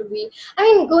have to be, I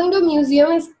mean, going to a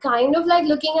museum is kind of like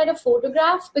looking at a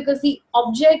photograph, because the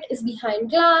object is behind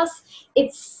glass.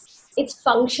 It's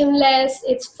functionless,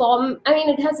 it's form, I mean,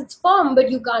 it has its form, but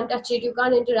you can't touch it, you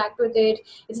can't interact with it.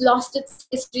 It's lost its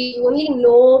history, you only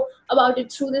know about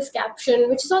it through this caption,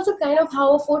 which is also kind of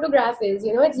how a photograph is,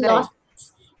 it's Right. lost,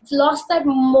 it's lost that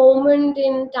moment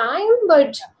in time,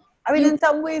 but I mean, you, in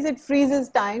some ways it freezes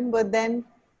time, but then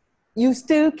you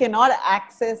still cannot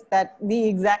access that, the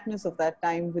exactness of that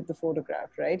time with the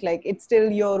photograph, right? Like it's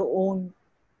still your own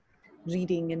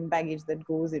reading and baggage that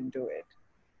goes into it.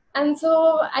 and so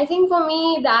I think for me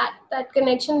that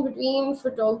connection between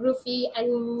photography and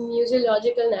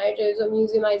museological narratives or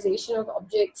museumization of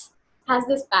objects has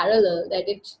this parallel, that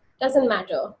it doesn't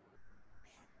matter,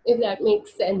 if that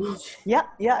makes sense. Yeah,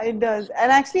 yeah, it does. And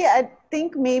actually, I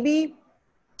think maybe,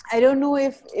 I don't know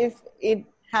if it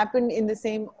happened in the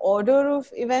same order of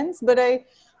events, but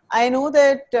I know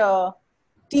that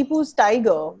Tipu's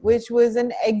Tiger, which was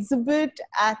an exhibit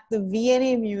at the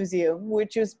V&A Museum,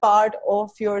 which is part of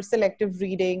your selective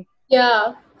reading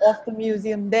Yeah. of the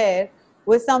museum there,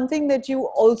 was something that you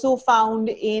also found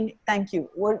in, thank you,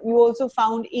 what you also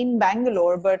found in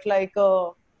Bangalore, but like,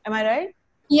 am I right?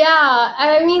 Yeah,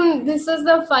 I mean, this is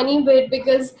the funny bit,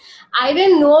 because I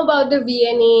didn't know about the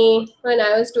V&A when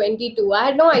I was 22. I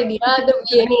had no idea the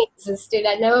V&A existed.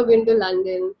 I'd never been to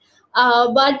London.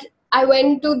 But I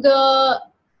went to the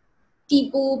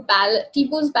Tipu's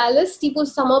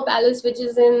Summer Palace, which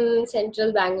is in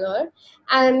central Bangalore.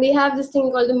 And they have this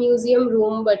thing called the museum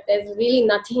room, but there's really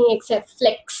nothing except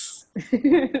flex.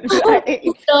 Right.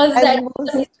 Losers As that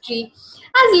most. history.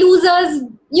 As losers,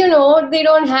 they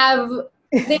don't have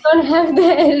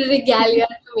their regalia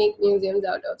to make museums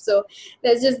out of. So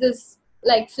there's just this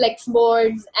like flex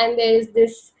boards, and there's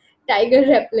this tiger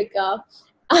replica,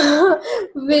 Which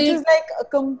which, is like a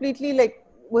completely like,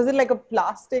 was it like a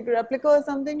plastic replica or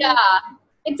something like? yeah,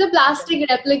 it's a Okay. plastic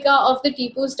replica of the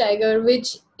Tipu's tiger,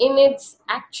 which in its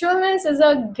actualness is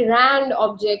a grand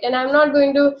object. And I'm not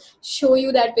going to show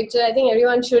you that picture. I think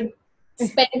everyone should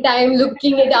spend time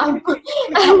looking it up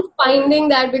and finding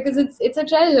that, because it's a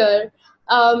treasure.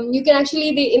 You can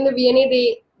actually, they in the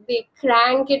V&A, they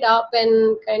crank it up,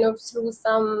 and kind of through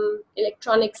some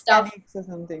electronic stuff. Mechanics or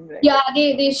something, right? Yeah,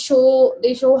 they show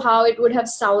how it would have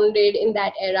sounded in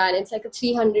that era, and it's like a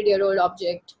 300-year-old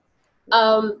object.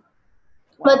 Um,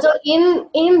 but Wow. so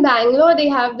in Bangalore, they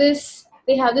have this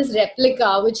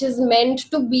replica, which is meant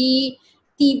to be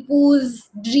Tipu's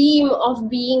dream of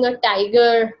being a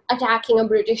tiger attacking a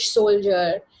British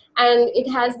soldier. And it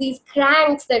has these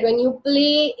cranks that when you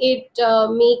play, it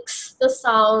makes the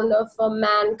sound of a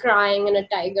man crying and a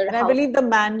tiger And I howling. believe the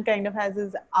man kind of has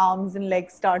his arms and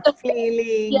legs start Yeah,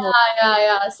 flailing or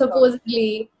yeah,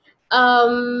 supposedly.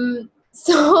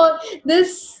 So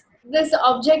this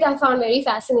object I found very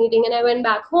fascinating, and I went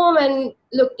back home and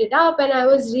looked it up, and I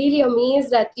was really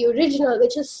amazed at the original,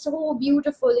 which is so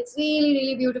beautiful. It's really,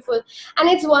 really beautiful, and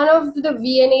it's one of the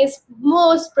V&A's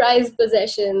most prized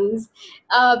possessions.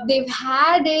 They've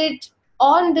had it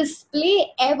on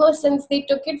display ever since they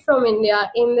took it from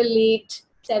India in the late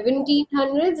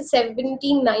 1700s,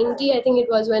 1790, I think it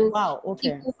was, when wow,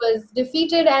 okay. Tipu was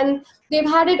defeated, and they've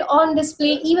had it on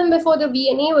display even before the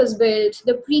V&A was built.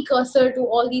 The precursor to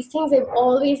all these things, they've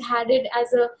always had it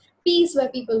as a piece where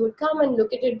people would come and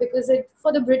look at it, because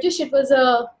for the British it was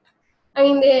I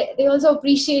mean, they also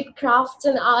appreciate crafts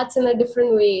and arts in a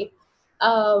different way.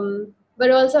 But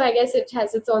also, I guess it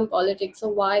has its own politics, so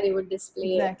why they would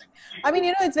display it. Exactly. I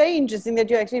mean, it's very interesting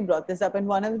that you actually brought this up. And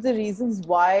one of the reasons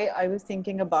why I was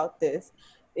thinking about this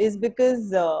is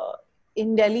because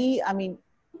in Delhi, I mean,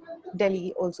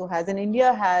 Delhi also has, and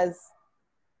India has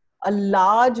a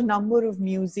large number of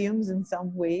museums in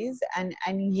some ways, and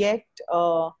yet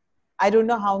I don't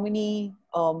know how many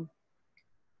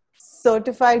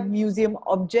certified museum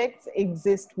objects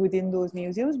exist within those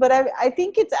museums. But I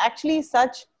think it's actually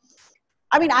such,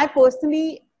 I mean, I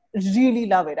personally really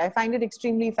love it. I find it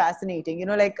extremely fascinating.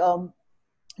 Like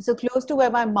so close to where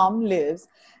my mom lives,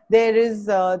 there's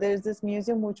this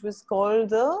museum which was called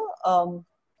the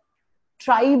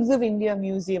Tribes of India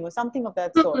Museum or something of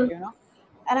that sort.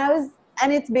 And I was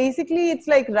and it's basically, it's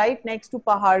like right next to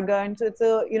Paharganj. So it's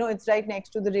a, it's right next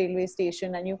to the railway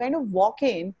station, and you kind of walk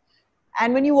in,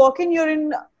 and when you walk in, you're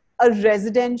in a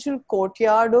residential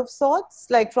courtyard of sorts,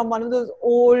 like from one of those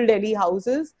old Delhi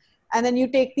houses. And then you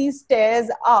take these stairs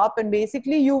up, and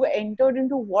basically you've entered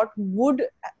into what would,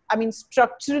 I mean,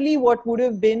 structurally, what would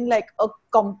have been like a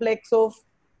complex of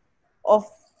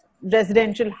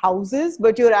residential houses,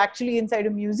 but you're actually inside a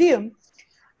museum.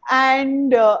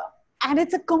 And and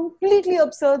it's a completely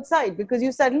absurd sight, because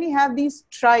you suddenly have these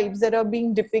tribes that are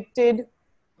being depicted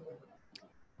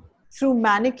through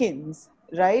mannequins,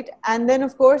 right? And then,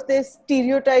 of course, there's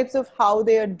stereotypes of how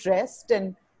they are dressed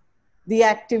and the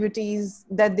activities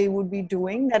that they would be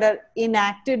doing that are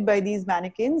enacted by these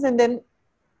mannequins. And then,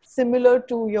 similar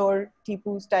to your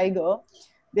Tipu's tiger,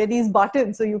 there are these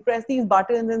buttons. So you press these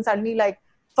buttons, and suddenly, like,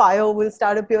 fire will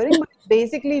start appearing, but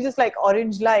basically just like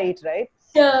orange light, right?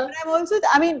 Yeah. But I'm also,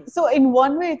 I mean, so in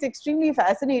one way, it's extremely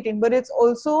fascinating, but it's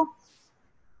also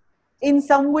in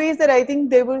some ways that I think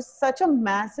there was such a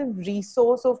massive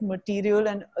resource of material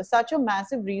and such a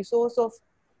massive resource of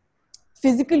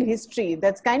physical history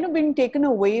that's kind of been taken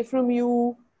away from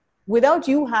you without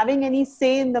you having any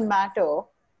say in the matter,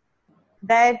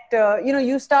 that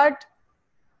you start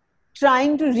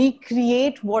trying to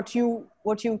recreate what you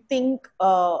think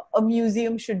a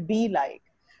museum should be like.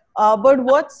 But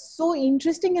what's so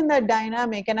interesting in that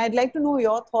dynamic, and I'd like to know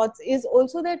your thoughts, is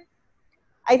also that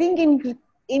I think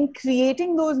in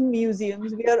creating those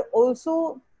museums,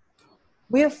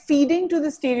 we are feeding to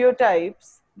the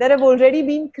stereotypes that have already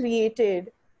been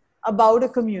created about a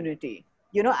community.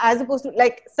 As opposed to,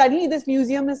 like, suddenly this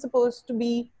museum is supposed to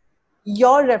be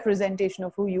your representation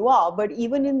of who you are, but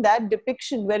even in that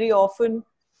depiction, very often,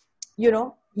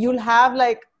 you'll have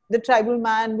like the tribal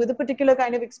man with a particular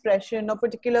kind of expression or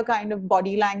particular kind of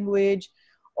body language,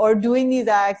 or doing these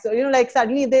acts, or like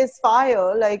suddenly there's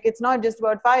fire. Like, it's not just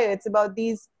about fire, it's about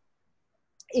these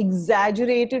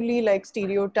exaggeratedly like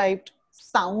stereotyped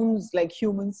sounds, like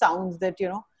human sounds, that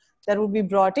would be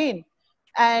brought in.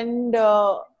 And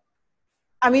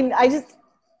I mean,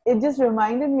 it just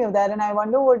reminded me of that. And I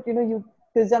wonder what,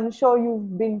 because I'm sure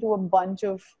you've been to a bunch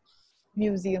of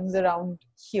museums around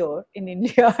here in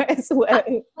India as well.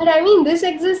 But I mean, this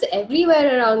exists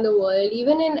everywhere around the world.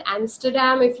 Even in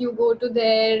Amsterdam, if you go to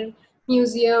their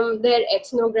museum, their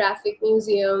ethnographic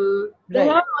museum, there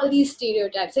Right, are all these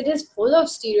stereotypes. It is full of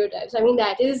stereotypes. I mean,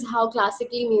 that is how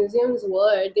classically museums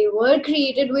were. They were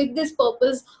created with this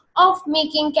purpose of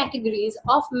making categories,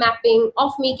 of mapping,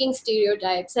 of making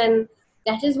stereotypes. And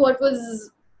that is what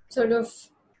was sort of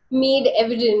made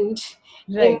evident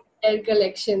in right. their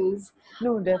collections.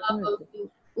 No,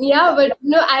 definitely. Yeah, but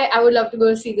no, I would love to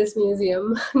go see this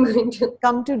museum. I'm going to.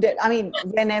 Come to I mean,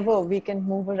 whenever we can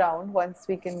move around, once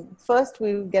we can, first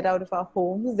we'll get out of our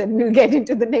homes, then we'll get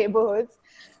into the neighborhoods,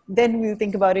 then we'll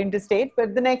think about interstate.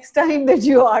 But the next time that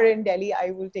you are in Delhi,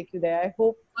 I will take you there.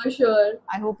 For sure.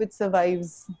 I hope it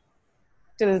survives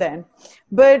till then.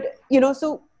 But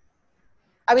so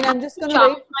I mean, I'm just gonna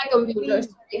very Charge my computer. quickly.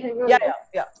 Sorry, hang Yeah, on. yeah,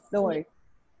 yeah. Don't worry.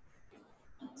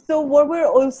 So what we're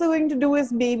also going to do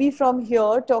is maybe from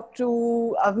here talk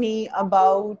to Avni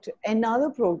about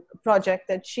another project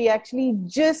that she actually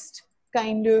just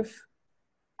kind of,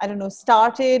 I don't know,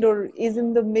 started or is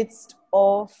in the midst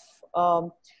of,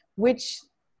 which,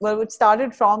 well, it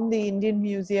started from the Indian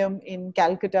Museum in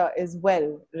Calcutta as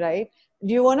well, right?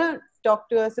 Do you want to talk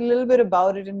to us a little bit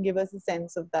about it and give us a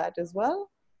sense of that as well?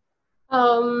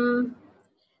 Um,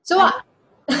 so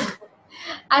And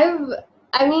I've,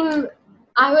 I mean,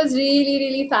 I was really,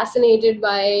 really fascinated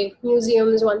by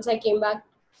museums once I came back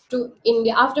to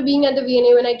India. After being at the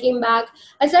V&A, when I came back,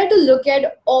 I started to look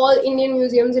at all Indian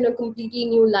museums in a completely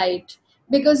new light,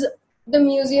 because the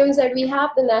museums that we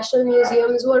have, the national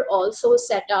museums, were also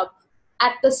set up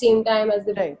at the same time as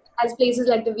right, as places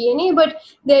like the V&A, but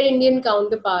their Indian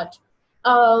counterpart.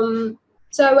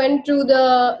 So I went to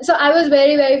so I was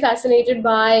very, very fascinated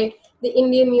by the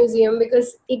Indian Museum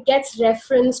because it gets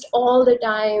referenced all the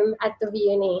time at the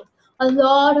V&A. A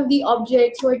lot of the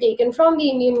objects were taken from the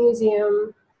Indian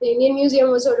Museum. The Indian Museum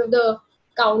was sort of the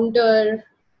counter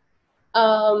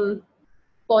um,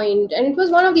 point, and it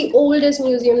was one of the oldest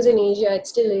museums in Asia. It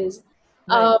still is.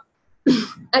 right, Um,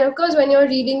 and of course, when you're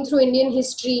reading through Indian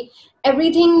history,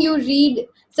 everything you read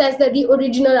says that the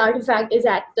original artifact is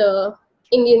at the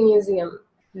Indian Museum,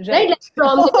 right? Like right.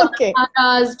 from the Okay,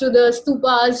 Chandrakaras to the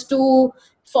stupas to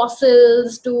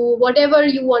fossils to whatever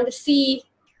you want to see.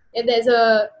 There's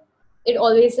it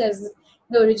always says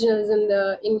the original is in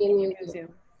the Indian Museum. museum.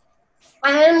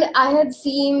 And I had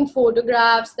seen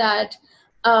photographs that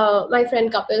my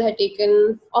friend Kapil had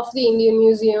taken of the Indian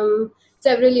Museum.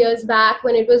 several years back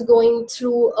when it was going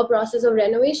through a process of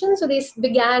renovation. So they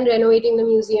began renovating the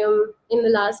museum in the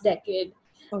last decade.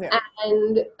 Okay.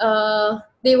 And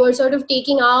they were sort of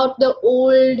taking out the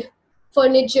old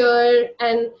furniture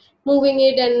and moving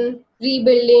it and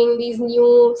rebuilding these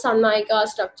new Sanmaika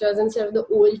structures instead of the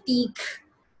old teak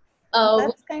wood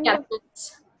That's kind of,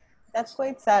 cabinets. that's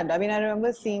quite sad. I mean, I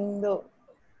remember seeing the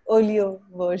earlier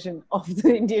version of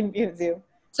the Indian Museum.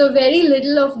 So very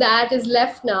little of that is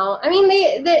left now. I mean,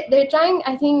 they're trying,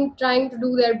 I think, trying to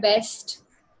do their best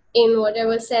in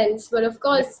whatever sense. But of Right.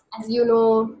 course, as you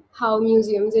know, how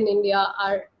museums in India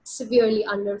are severely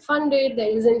underfunded. There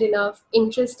isn't enough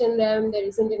interest in them. There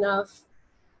isn't enough.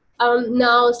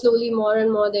 Now, slowly, more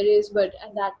and more there is, but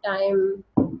at that time,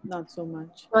 Not so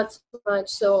much. not so much.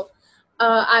 So,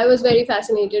 I was very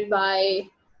fascinated by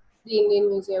the Indian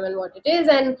Museum and what it is.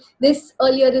 And this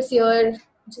earlier this year,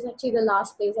 which is actually the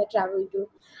last place I traveled to,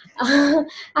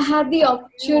 I had the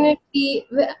opportunity.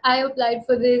 I applied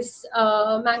for this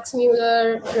Max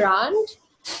Muller grant.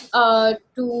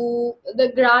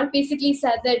 The grant basically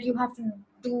said that you have to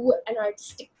do an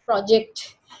artistic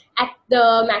project at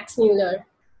the Max Muller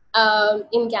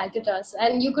in Calcutta,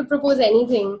 and you could propose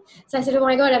anything. So I said, "Oh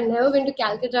my God, I've never been to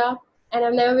Calcutta, and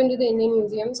I've never been to the Indian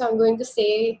Museum, so I'm going to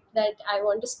say that I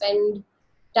want to spend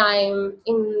time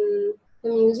in the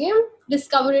museum,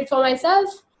 discover it for myself,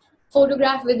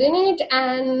 photograph within it,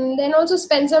 and then also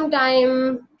spend some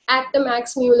time at the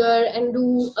Max Muller and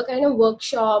do a kind of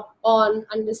workshop on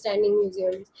understanding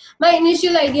museums." My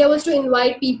initial idea was to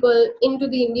invite people into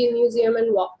the Indian Museum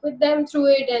and walk with them through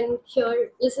it and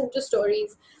listen to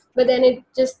stories. But then it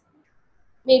just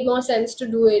made more sense to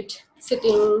do it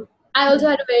sitting. I also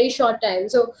had a very short time.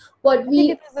 So what I think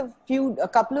we it was a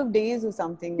couple of days or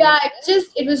something, yeah, wasn't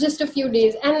it was just a few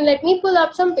days. And let me pull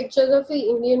up some pictures of the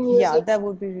Indian it? Yeah, Museum. that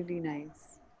would be really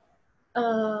nice.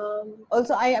 Um,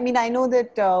 Also, I mean, I know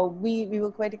that we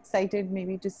were quite excited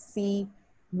maybe to see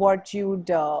what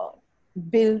you'd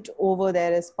built over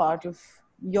there as part of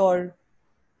your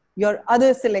your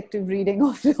other selective reading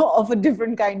of of a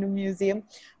different kind of museum.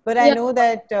 But I yeah, know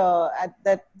that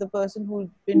that the person who's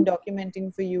been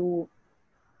documenting for you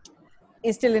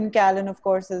is still in Cal, and of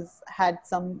course has had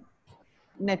some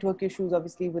network issues,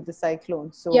 obviously, with the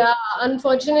cyclone. So yeah,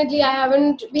 unfortunately, I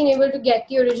haven't been able to get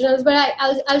the originals, but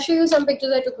I'll show you some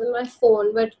pictures I took with my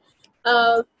phone. But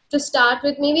to start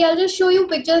with, maybe I'll just show you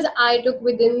pictures I took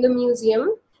within the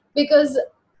museum because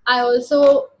I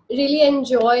also really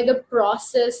enjoy the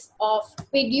process of.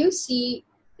 Wait, do you see?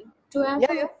 Do I have yeah,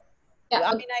 to? Yeah, yeah. I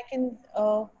okay. mean, I can.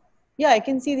 Yeah, I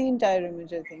can see the entire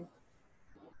image, I think.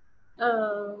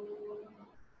 Um,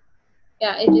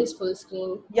 yeah, it is full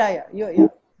screen. Yeah, yeah, yeah.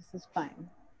 This is fine.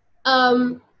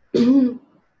 Um,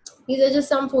 these are just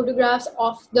some photographs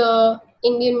of the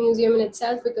Indian Museum in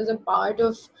itself because a part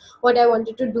of what I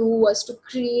wanted to do was to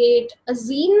create a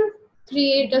zine,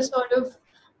 create a Hmm. sort of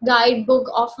guidebook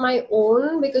of my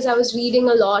own because I was reading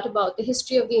a lot about the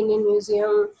history of the Indian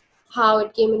Museum, how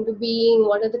it came into being,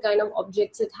 what are the kind of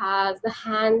objects it has, the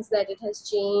hands that it has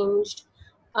changed.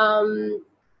 Um,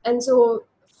 and so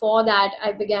for that,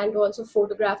 I began to also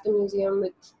photograph the museum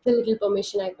with the little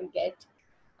permission I could get.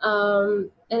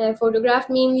 And I photographed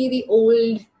mainly the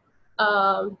old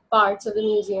parts of the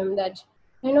museum that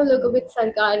kind of look a bit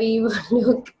sarkari, but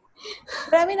look.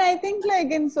 But I mean, I think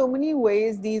like in so many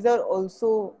ways, these are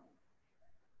also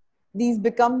these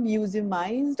become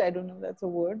museumized. I don't know if that's a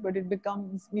word, but it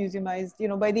becomes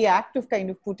museumized, by the act of kind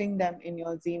of putting them in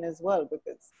your zine as well,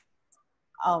 because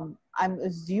I'm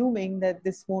assuming that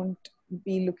this won't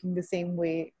be looking the same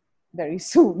way very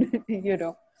soon.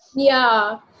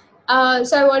 Yeah.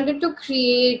 So I wanted to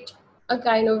create a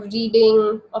kind of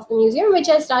reading of the museum, which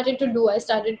I started to do. I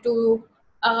started to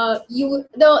you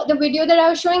the video that I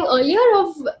was showing earlier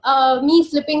of me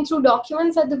flipping through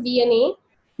documents at the V&A,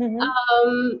 Hmm.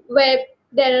 where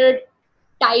there are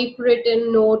typewritten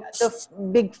The notes.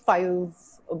 big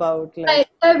files about like,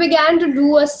 I began to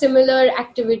do a similar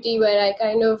activity where I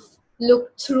kind of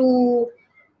looked through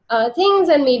things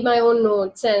and made my own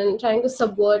notes and trying to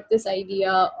subvert this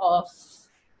idea of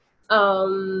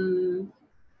um,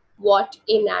 what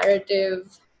a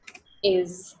narrative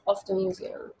is of the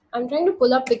museum. I'm trying to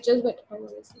pull up pictures, but I don't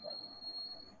really see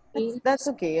that. that's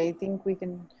okay. I think we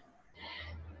can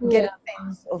get Yeah. a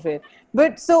sense of it.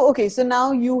 But so, okay, so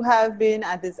now you have been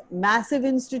at this massive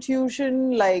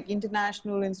institution, like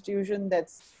international institution,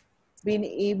 that's been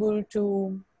able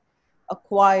to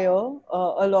acquire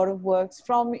a lot of works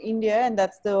from India, and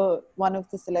that's the one of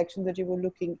the selections that you were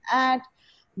looking at.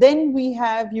 Then we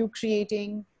have you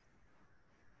creating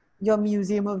your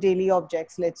museum of daily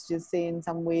objects, let's just say, in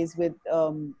some ways, with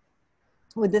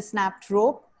with the snapped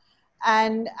rope.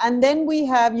 And then we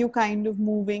have you kind of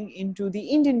moving into the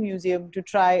Indian Museum to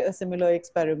try a similar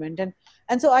experiment.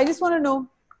 And so I just want to know,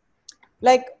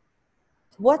 like,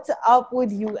 what's up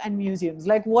with you and museums?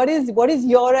 Like, what is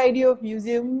your idea of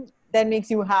museum that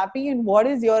makes you happy, and what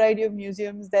is your idea of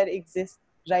museums that exist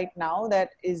right now that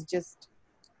is just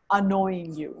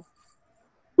annoying you?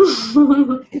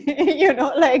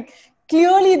 Like,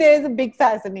 clearly there's a big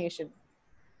fascination.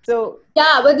 So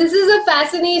Yeah, but this is a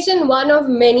fascination, one of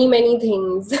many, many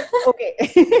things. okay.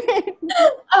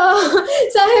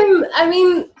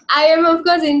 I am of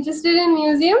course interested in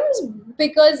museums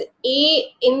because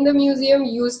in the museum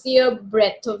you see a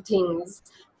breadth of things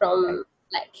Right. from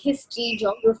like history,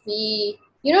 geography.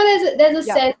 There's a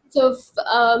Yeah. sense of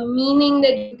meaning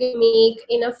that you can make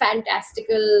in a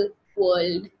fantastical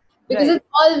world because Right. it's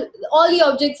all the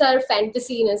objects are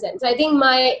fantasy in a sense. I think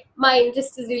my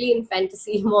interest is really in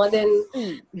fantasy more than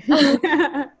Hmm.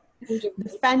 The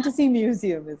fantasy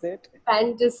museum, is it?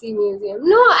 fantasy museum.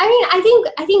 No, I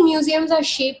think museums are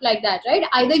shaped like that, right?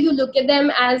 Either you look at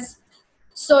them as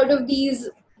sort of these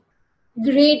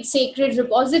great sacred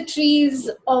repositories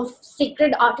of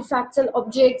sacred artifacts and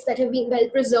objects that have been well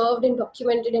preserved and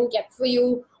documented and kept for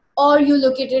you, or you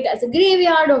look at it as a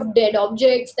graveyard of dead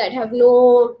objects that have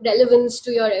no relevance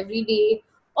to your everyday,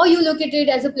 or you look at it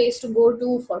as a place to go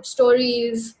to for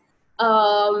stories,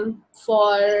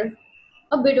 for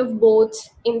a bit of both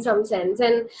in some sense.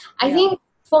 And I Yeah. think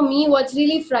for me, what's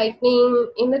really frightening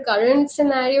in the current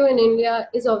scenario in India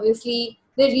is obviously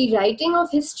the rewriting of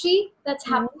history that's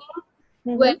Mm-hmm. happening,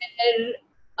 where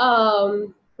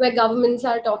Mm-hmm. where governments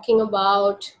are talking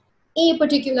about a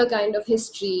particular kind of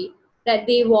history that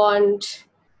they want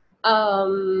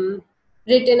um,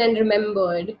 written and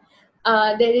remembered.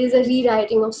 There is a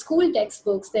rewriting of school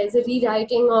textbooks. There's a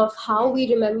rewriting of how we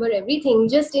remember everything,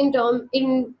 just in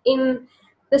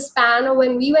the span of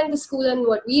when we went to school and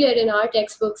what we read in our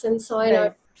textbooks and saw in our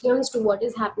Right. museums to what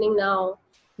is happening now.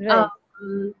 Right.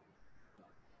 Um,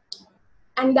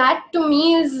 and that to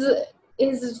me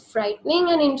is frightening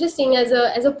and interesting as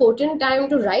a potent time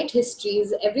to write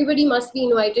histories. Everybody must be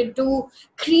invited to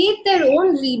create their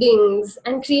own readings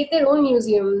and create their own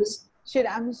museums. Shit,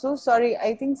 I'm so sorry.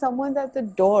 I think someone's at the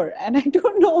door and I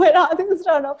don't know where others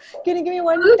run off. Can you give me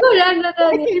one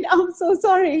second? I'm so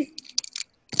sorry.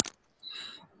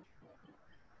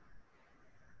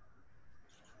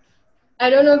 I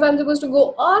don't know if I'm supposed to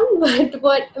go on,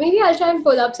 but maybe I'll try and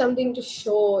pull up something to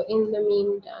show in the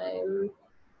meantime.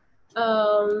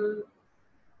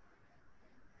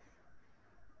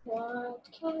 What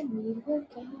can we look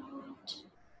at?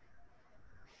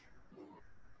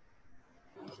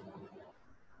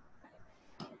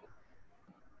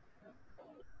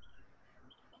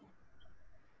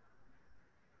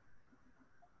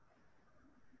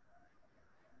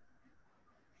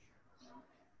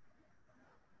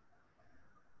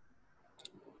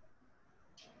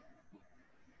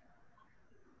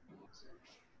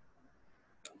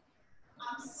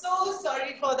 I'm so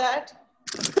sorry for that.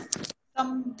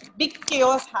 Some big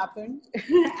chaos happened.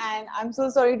 And I'm so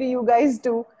sorry to you guys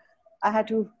too. I had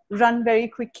to run very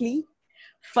quickly.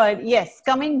 But yes,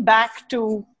 coming back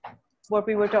to what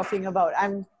we were talking about,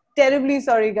 I'm terribly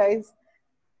sorry, guys.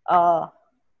 I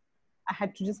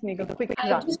had to just make a quick I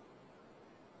run. just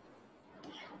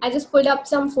I just pulled up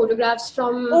some photographs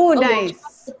from Oh, a workshop.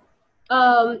 nice.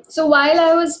 So while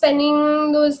I was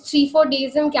spending those 3-4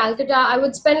 days in Calcutta, I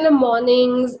would spend the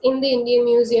mornings in the Indian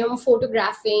Museum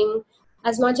photographing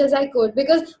as much as I could,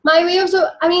 because my way of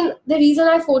the reason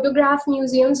I photograph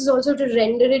museums is also to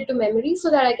render it to memory so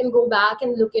that I can go back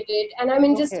and look at it. And I'm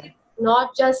interested Okay.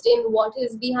 not just in what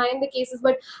is behind the cases,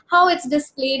 but how it's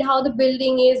displayed, how the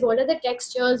building is, what are the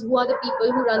textures, who are the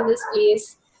people who run this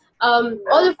place.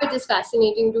 All of it is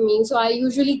fascinating to me. So I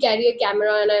usually carry a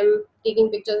camera and I'm taking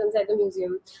pictures inside the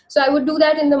museum. So I would do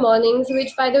that in the mornings,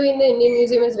 which by the way in the Indian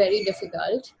Museum is very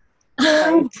difficult.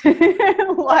 Right.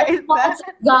 Why is that?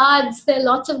 There are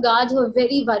lots of guards who are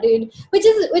very worried, which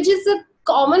is a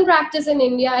common practice in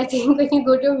India. I think when you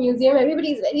go to a museum,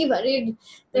 everybody is very worried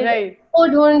that, Right. oh,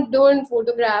 don't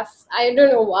photograph. I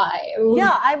don't know why.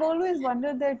 Yeah, I've always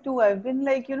wondered that too. I've been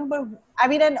like, but I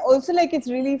mean, and also like it's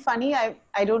really funny.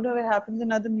 I don't know if it happens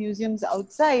in other museums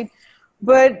outside,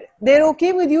 but they're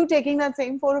okay with you taking that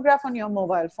same photograph on your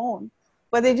mobile phone,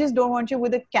 but they just don't want you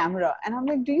with a camera. And I'm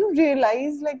like, do you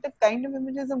realize like the kind of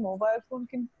images a mobile phone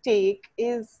can take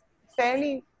is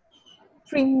fairly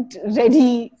print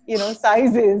ready,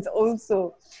 sizes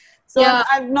also. So Yeah.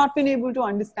 I've not been able to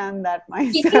understand that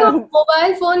Speaking of myself.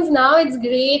 mobile phones, now it's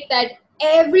great that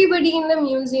everybody in the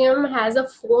museum has a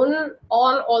phone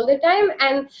on all the time.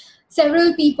 And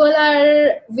several people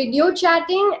are video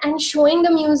chatting and showing the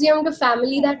museum to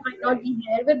family that might not be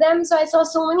there with them. So I saw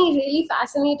so many really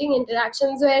fascinating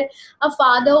interactions where a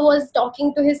father was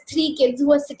talking to his three kids who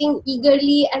were sitting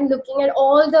eagerly and looking at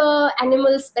all the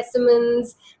animal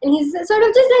specimens, and he's sort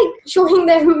of just like showing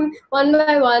them one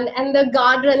by one, and the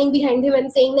guard running behind him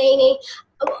and saying, "Nay, nay."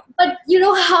 But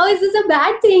how is this a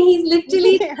bad thing? He's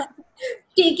literally Yeah.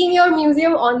 taking your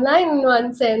museum online in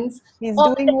one sense. He's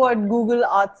Or, doing what Google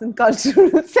Arts and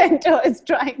Cultural Center is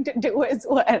trying to do as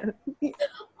well.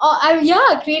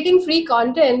 yeah, creating free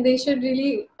content. They should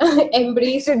really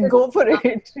embrace Should it. go for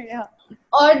it. Yeah.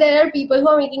 Or there are people who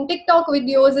are making TikTok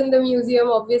videos in the museum,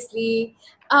 obviously.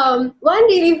 One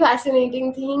really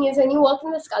fascinating thing is when you walk in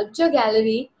the sculpture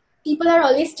gallery, people are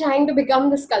always trying to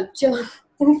become the sculpture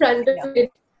in front of Yeah.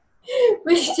 it,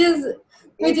 which is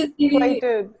which It's is really,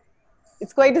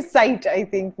 it's quite a sight, I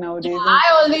think, yeah, nowadays. And I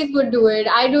always would do it.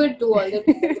 I do it too all the time.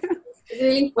 It's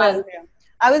really well, fun. yeah.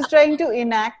 I was trying to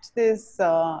enact this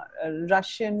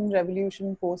Russian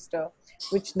Revolution poster,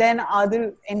 which then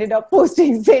Adil ended up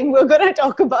posting saying, "We're going to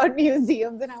talk about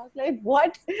museums." And I was like,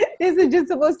 what? This is just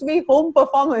supposed to be home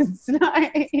performance.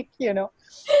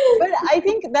 But I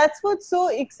think that's what's so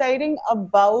exciting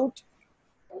about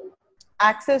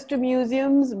access to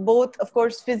museums, both, of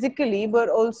course, physically, but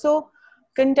also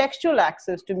contextual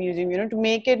access to museum, to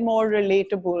make it more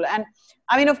relatable. And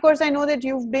I mean, of course, I know that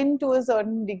you've been to a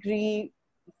certain degree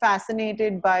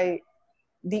fascinated by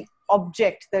the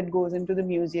object that goes into the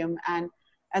museum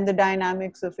and the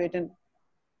dynamics of it. And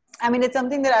I mean, it's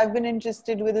something that I've been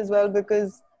interested with as well,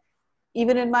 because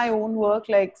even in my own work,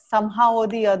 like somehow or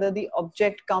the other, the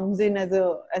object comes in as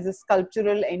a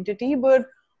sculptural entity, but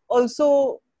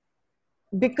also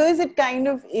because it kind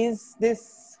of is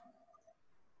this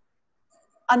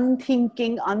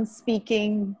unthinking,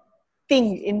 unspeaking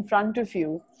thing in front of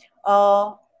you,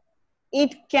 uh,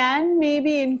 it can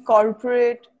maybe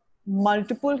incorporate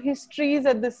multiple histories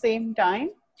at the same time.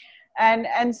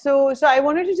 And so I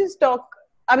wanted to just talk.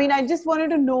 I mean, I just wanted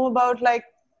to know about, like,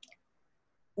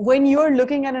 when you're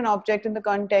looking at an object in the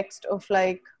context of,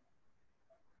 like,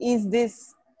 is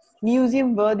this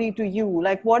museum worthy to you?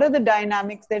 Like, what are the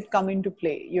dynamics that come into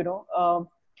play?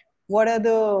 What are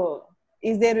the,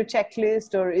 is there a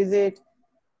checklist, or is it,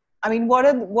 I mean, what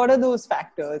are those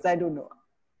factors? I don't know.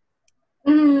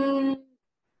 Mm,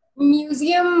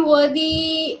 museum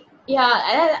worthy,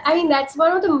 yeah. I mean, that's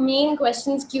one of the main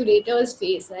questions curators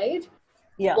face, right?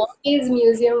 Yeah. What is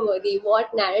museum worthy? What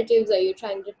narratives are you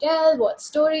trying to tell? What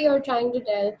story you're trying to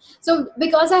tell? So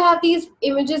because I have these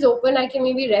images open, I can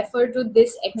maybe refer to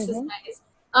this Mm-hmm. exercise.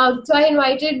 So I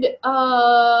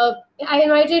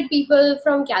invited people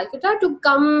from Calcutta to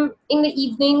come in the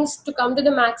evenings, to come to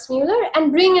the Max Muller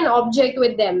and bring an object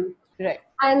with them. Right.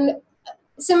 And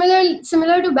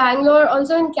similar to Bangalore,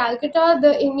 also in Calcutta,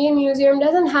 the Indian Museum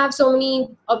doesn't have so many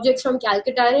objects from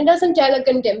Calcutta, and it doesn't tell a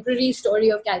contemporary story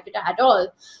of Calcutta at all.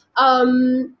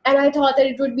 And I thought that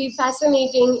it would be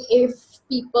fascinating if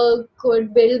people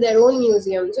could build their own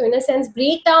museum. So, in a sense,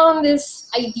 break down this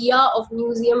idea of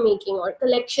museum making or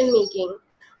collection making.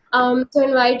 So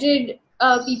invited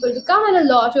people to come, and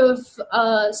a lot of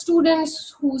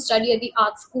students who study at the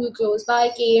art school close by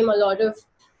came. A lot of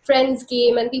friends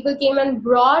came, and people came and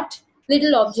brought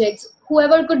little objects.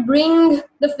 Whoever could bring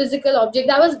the physical object.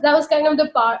 That was kind of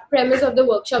the premise of the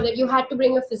workshop, that you had to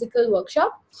bring a physical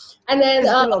workshop, and then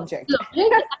Physical object.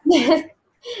 physical object,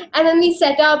 and then we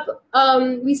set up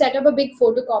a big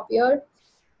photocopier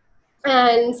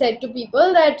and said to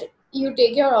people that you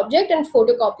take your object and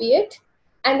photocopy it,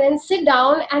 and then sit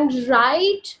down and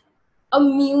write a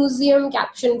museum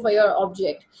caption for your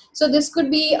object. So this could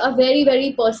be a very,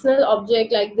 very personal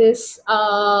object, like this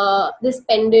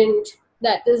pendant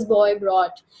that this boy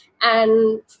brought,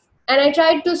 and I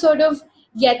tried to sort of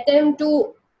get them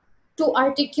to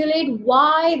articulate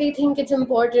why they think it's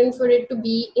important for it to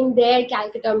be in their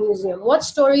Calcutta museum. What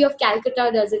story of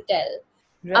Calcutta does it tell?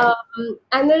 Right.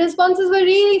 And the responses were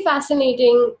really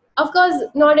fascinating. Of course,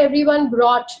 not everyone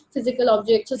brought physical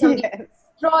objects, so some people Yes.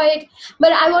 draw it.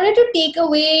 But I wanted to take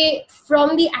away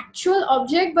from the actual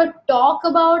object, but talk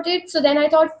about it. So then I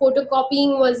thought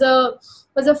photocopying was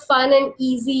a fun and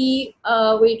easy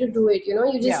way to do it. You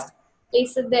Yeah. just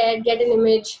place it there, get an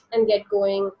image, and get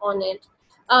going on it.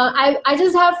 I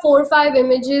just have 4 or 5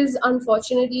 images,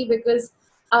 unfortunately, because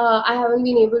I haven't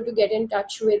been able to get in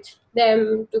touch with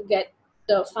them to get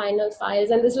the final files.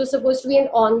 And this was supposed to be an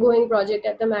ongoing project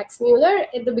at the Max Muller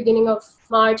at the beginning of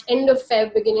March, end of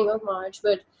Feb, beginning of March.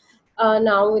 But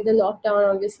now with the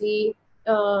lockdown, obviously,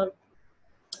 And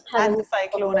haven't. the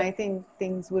cyclone, I think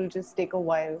things will just take a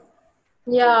while.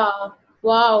 Yeah.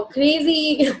 Wow,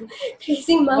 crazy,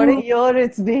 crazy What a month. year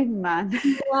it's been, man.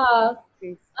 Yeah.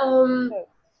 Um,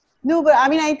 No, but I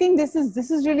mean, I think this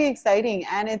is really exciting,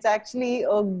 and it's actually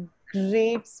a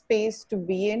great space to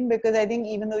be in, because I think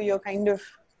even though you're kind of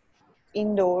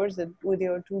indoors and with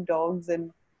your two dogs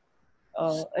and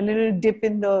a little dip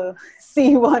in the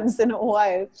sea once in a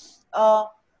while, uh,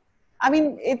 I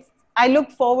mean, it's. I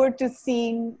look forward to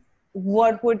seeing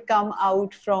what would come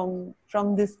out from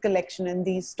this collection and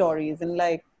these stories, and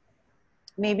like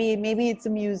maybe it's a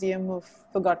museum of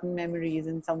forgotten memories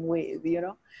in some ways,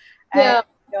 and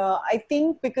yeah, I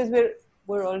think because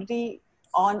we're already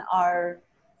on our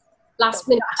last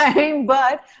minute. time,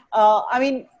 but I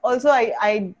mean, also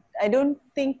I don't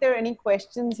think there are any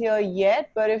questions here yet,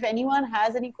 but if anyone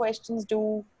has any questions,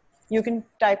 you can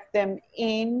type them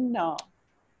in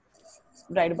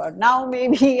right about now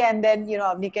maybe, and then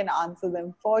we can answer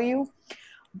them for you.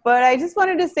 But I just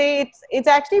wanted to say it's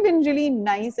actually been really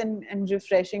nice and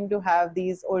refreshing to have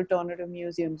these alternative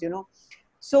museums,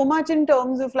 so much in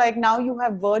terms of like now you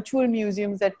have virtual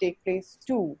museums that take place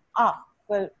too.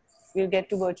 Well, we'll get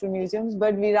to virtual museums,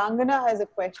 but Virangana has a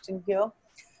question here.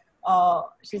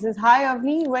 She says, "Hi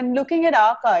Avni, when looking at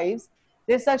archives,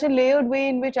 there's such a layered way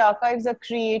in which archives are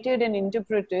created and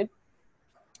interpreted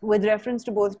with reference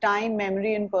to both time,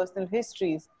 memory, and personal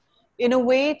histories. In a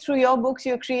way, through your books,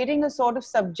 you're creating a sort of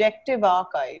subjective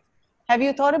archive. Have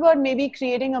you thought about maybe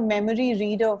creating a memory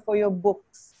reader for your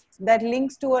books that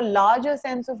links to a larger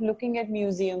sense of looking at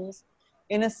museums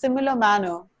in a similar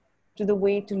manner to the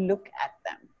way to look at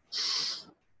them?"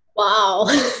 Wow.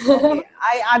 Okay.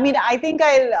 I mean, I think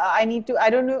I need to. I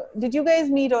don't know. Did you guys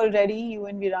meet already, you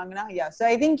and Virangana? Yeah. So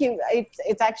I think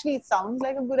it's actually, it sounds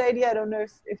like a good idea. I don't know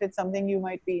if it's something you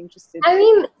might be interested I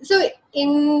in.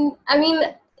 mean,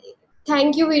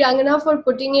 thank you, Virangana, for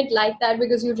putting it like that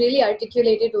because you really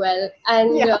articulated well.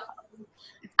 And Yeah.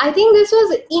 I think this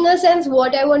was, in a sense,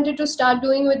 what I wanted to start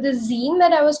doing with the zine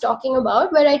that I was talking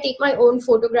about, where I take my own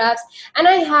photographs. And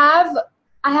I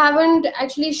haven't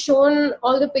actually shown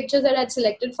all the pictures that I'd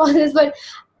selected for this, but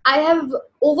I have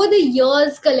over the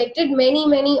years collected many,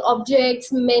 many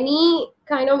objects, many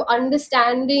kind of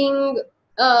understanding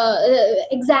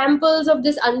examples of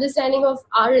this understanding of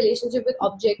our relationship with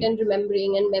object and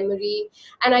remembering and memory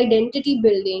and identity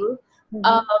building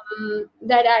Hmm.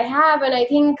 that I have, and I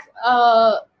think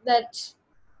that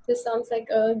this sounds like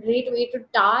a great way to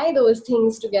tie those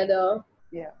things together.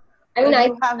 Yeah. I Well, mean,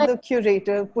 you have the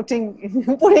curator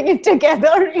putting putting it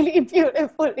together really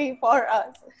beautifully for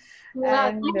us, yeah,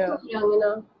 and thank you,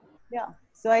 Virangana. yeah.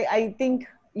 So I think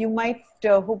you might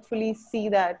hopefully see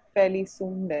that fairly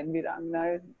soon. Then,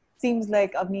 Virangana, it seems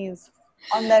like Avni is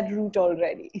on that route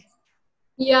already.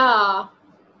 Yeah,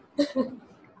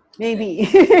 Maybe.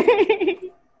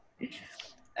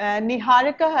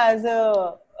 Niharika has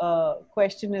a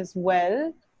question as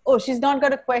well. Oh, she's not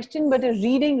got a question, but a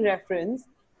reading reference.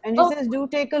 And she oh, says, do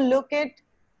take a look at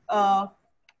uh,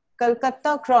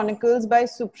 Calcutta Chronicles by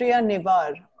Supriya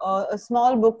Nivar, a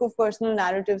small book of personal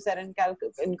narratives set in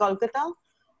Kolkata.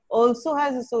 Also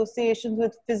has associations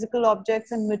with physical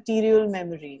objects and material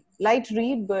memory. Light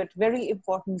read, but very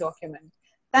important document.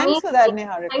 Thanks for that, amazing.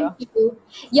 Thank Niharika. you.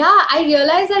 Yeah, I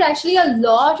realize that actually a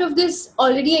lot of this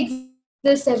already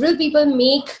exists. Several people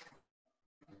make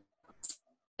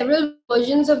several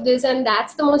versions of this, and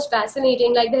that's the most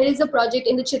fascinating. Like there is a project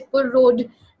in the Chitpur Road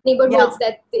neighborhoods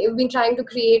that Yeah, they've been trying to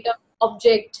create a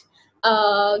object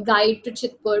guide to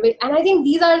Chitpur, and I think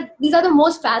these are the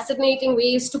most fascinating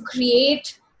ways to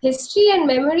create history and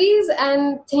memories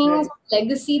and things, right.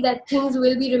 legacy, that things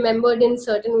will be remembered in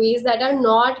certain ways that are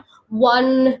not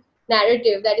one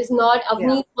narrative, that is not Yeah.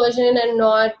 Avni's version and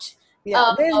not Yeah,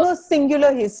 uh, there's no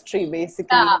singular history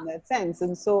basically yeah, in that sense.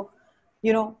 And so,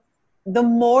 you know, the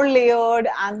more layered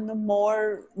and the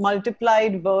more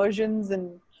multiplied versions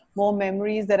and more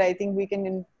memories that I think we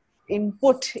can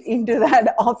input into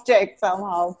that object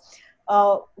somehow,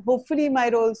 hopefully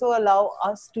might also allow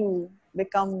us to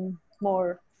become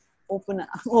more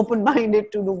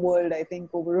open-minded to the world, I think,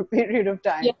 over a period of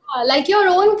yeah, time. like your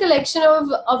own collection of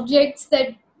objects that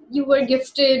you were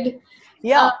gifted uh,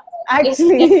 Yeah, in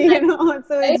actually,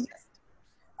 so right? it's just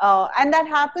and that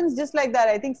happens just like that.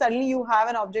 I think suddenly you have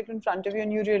an object in front of you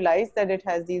and you realize that it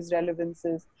has these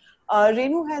relevances.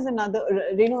 Renu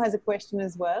has a question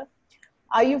as well.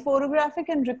 Are you photographic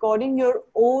and recording your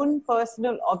own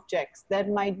personal objects that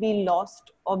might be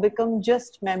lost or become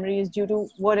just memories due to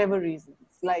whatever reasons,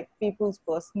 like people's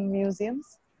personal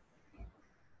museums?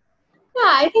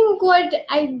 Yeah, I think what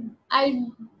I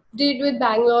did with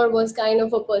Bangalore was kind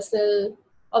of a personal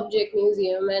object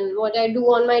museum, and what I do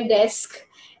on my desk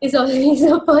is always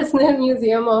a personal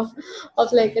museum of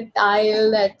like a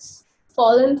tile that's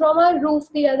fallen from our roof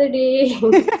the other day.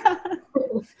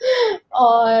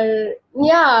 Or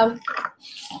yeah,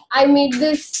 I made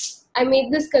this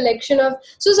collection of,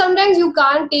 so sometimes you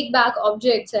can't take back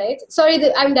objects, right? Sorry,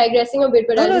 I'm digressing a bit,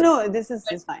 but No, I'll no, just no.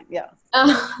 This is fine. Yeah.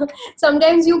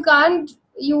 sometimes you can't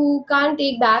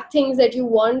take back things that you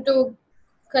want to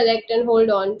collect and hold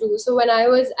on to. So when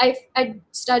I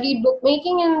studied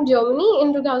bookmaking in Germany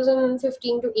in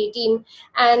 2015 to 18,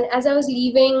 and as I was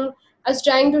leaving, I was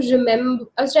trying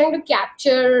to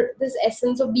capture this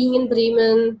essence of being in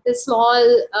Bremen, this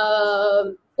small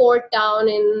port town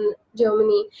in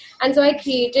Germany. And so I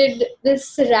created this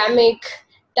ceramic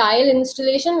tile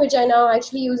installation, which I now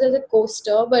actually use as a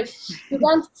coaster, but you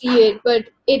can't see it. But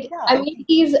Yeah.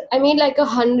 I made like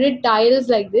 100 tiles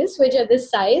like this, which are this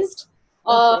sized.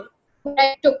 Uh,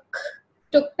 Okay.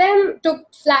 but I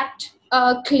took flat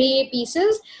clay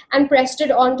pieces and pressed it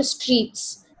onto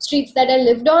streets that I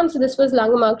lived on. So this was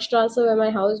Langemarkstraße, where my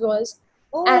house was,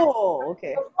 and Oh,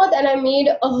 okay. so forth. And I made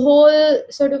a whole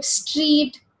sort of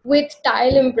street with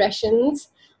tile impressions,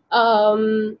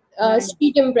 Nice.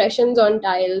 street impressions on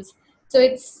tiles. So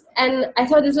and I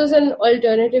thought this was an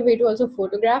alternative way to also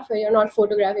photograph, where you're not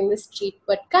photographing the street,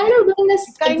 but kind Yeah. of doing this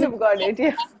Kind exact of got it.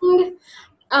 Yeah. thing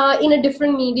in a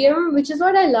different medium, which is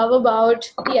what I love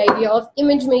about the idea of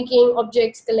image making,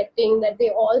 objects collecting, that they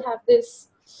all have this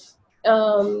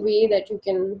way that you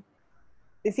can.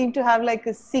 They seem to have like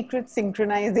a secret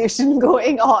synchronization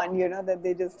going on, that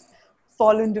they just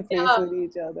fall into place Yeah. with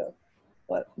each other.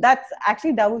 Well, that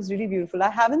was really beautiful. I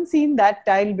haven't seen that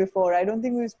tile before. I don't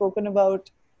think we've spoken about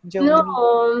No,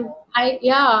 Germany.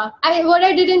 I what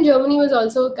I did in Germany was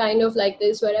also kind of like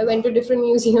this, where I went to different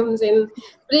museums in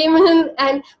Bremen,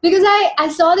 and because I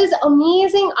saw this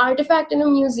amazing artifact in a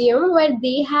museum where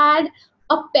they had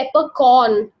a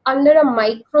peppercorn under a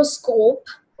microscope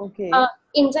Okay.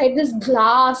 inside this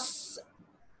glass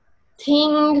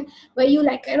thing, where you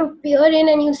like kind of peer in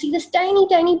and you see this tiny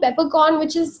tiny peppercorn,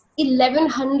 which is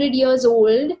 1100 years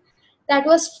old, that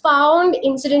was found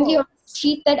incidentally Oh, on the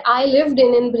street that I lived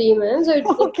in Bremen. So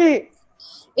okay.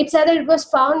 it said that it was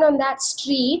found on that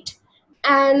street,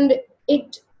 and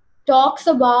it talks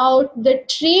about the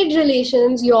trade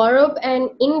relations Europe and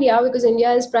India, because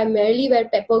India is primarily where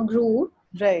pepper grew,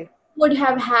 Right. would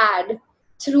have had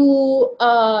through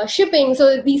shipping.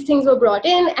 So these things were brought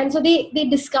in, and so they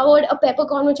discovered a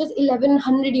peppercorn which was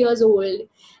 1100 years old,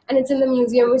 and it's in the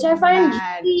museum, which I find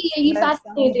Mad. really, really That sounds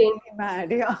fascinating. really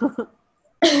mad. Yeah.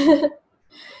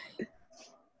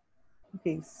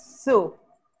 Okay. So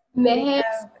we Meher.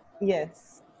 have,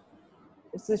 yes.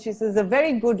 So she says, a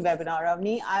very good webinar,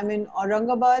 Avani. I'm in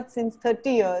Aurangabad since 30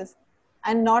 years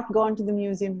and not gone to the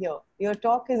museum here. Your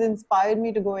talk has inspired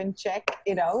me to go and check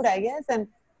it out, I guess. And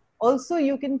also,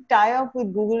 you can tie up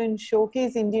with Google and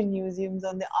showcase Indian museums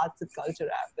on the Arts and Culture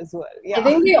app as well. I Yeah.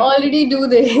 think they already do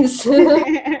this.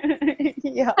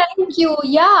 Yeah. Thank you.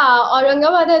 Yeah,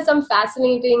 Aurangabad has some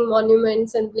fascinating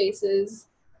monuments and places.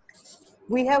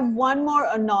 We have one more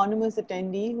anonymous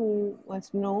attendee who wants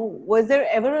to know, was there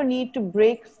ever a need to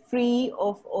break free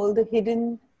of all the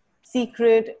hidden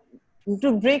secret,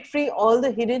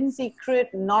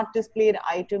 not displayed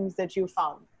items that you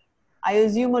found? I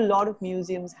assume a lot of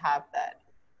museums have that.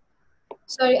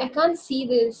 Sorry, I can't see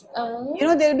this.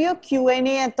 There'll be a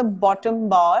Q&A at the bottom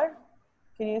bar.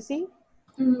 Can you see?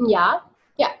 Yeah,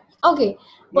 yeah. Okay.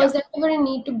 Yeah. Was there ever a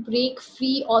need to break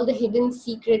free all the hidden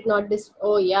secret, not this?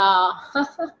 Oh, yeah.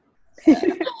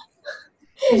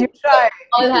 Did you try?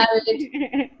 All have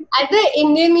it. At the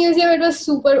Indian Museum, it was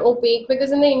super opaque,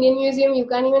 because in the Indian Museum, you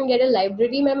can't even get a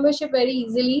library membership very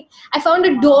easily. I found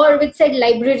a door which said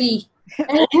library.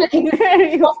 And like,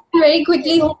 Very good. very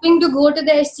quickly, hoping to go to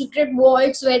their secret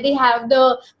vaults where they have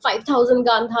the 5,000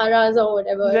 Gandharas or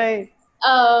whatever. Right.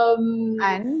 And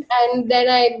And then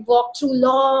I walked through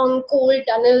long, cold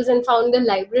tunnels and found the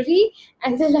library.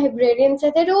 And the librarian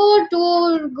said that, oh,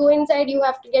 to go inside, you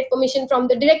have to get permission from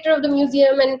the director of the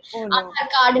museum, and oh no, Aadhaar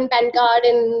card and PAN card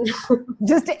and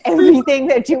just everything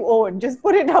that you own, just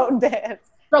put it out there and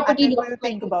property then we'll document.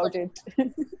 think about it.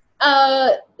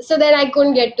 So then I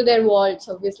couldn't get to their vaults,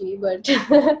 obviously, but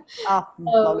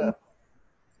Bugger.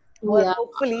 Well, yeah.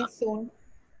 hopefully soon.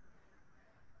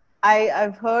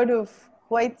 I've heard of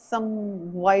quite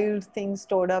some wild things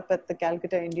stored up at the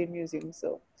Calcutta Indian Museum,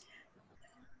 so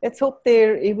let's hope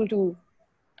they're able to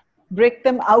break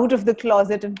them out of the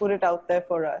closet and put it out there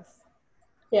for us.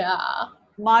 Yeah.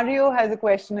 Mario has a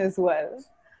question as well.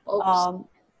 Oops.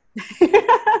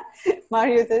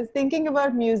 Mario says, thinking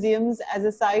about museums as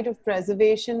a site of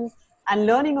preservation and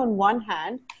learning on one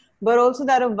hand, but also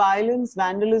that of violence,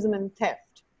 vandalism, and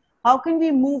theft. How can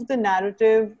we move the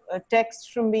narrative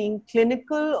text from being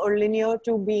clinical or linear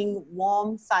to being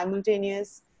warm,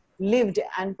 simultaneous, lived,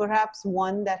 and perhaps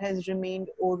one that has remained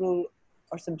oral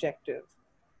or subjective?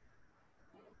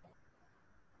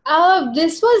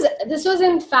 This was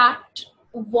in fact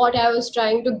what I was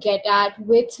trying to get at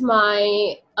with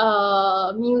my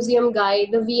museum guide,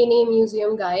 the V&A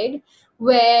Museum guide,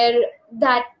 where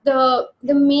that the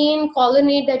main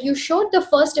colonnade that you showed, the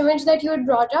first image that you had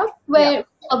brought up, Yeah. where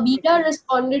Abida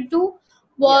responded to,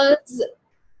 Yeah. was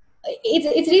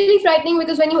it's really frightening,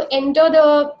 because when you enter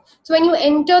the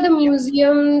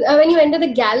museum, when you enter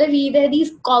the gallery, there are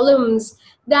these columns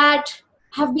that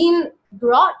have been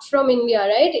brought from India,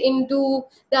 right, into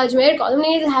the Ajmer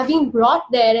colonnades, have been brought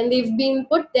there, and they've been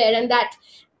put there, and that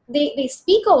they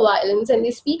speak of violence, and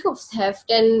they speak of theft,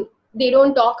 and they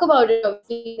don't talk about it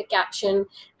obviously in the caption.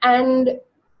 And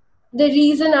the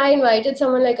reason I invited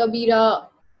someone like Abira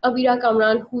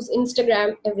Kamran, whose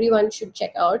Instagram everyone should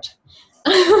check out,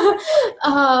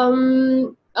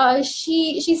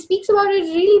 she speaks about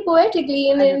it really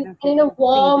poetically and I don't know if you in a can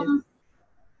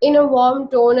see this. warm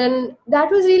tone, and that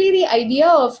was really the idea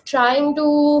of trying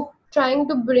to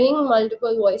bring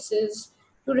multiple voices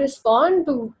to respond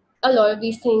to a lot of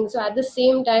these things. So at the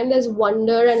same time, there's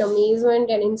wonder and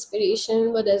amazement and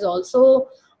inspiration, but there's also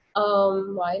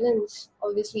violence,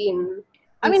 obviously, in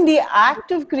I these. mean, the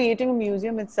act of creating a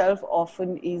museum itself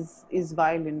often is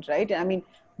violent, right? I mean,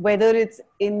 whether it's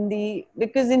in the,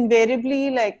 because invariably,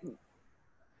 like,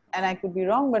 and I could be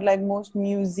wrong, but like most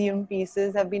museum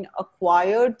pieces have been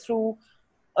acquired through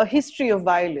a history of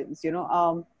violence.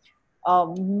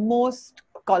 Most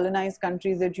colonized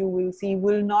countries that you will see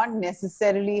will not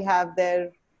necessarily have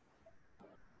their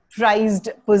prized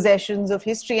possessions of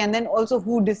history, and then also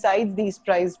who decides these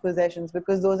prized possessions,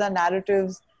 because those are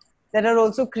narratives that are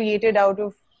also created out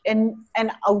of an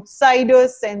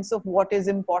outsider's sense of what is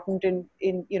important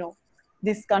in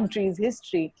this country's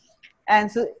history. And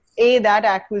so that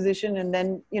acquisition, and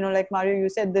then like Mario, you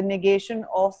said, the negation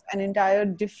of an entire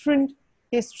different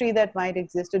history that might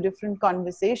exist, a different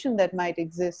conversation that might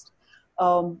exist.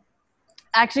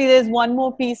 Actually, there's one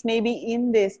more piece maybe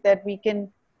in this that we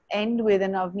can end with.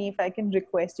 And Avni, if I can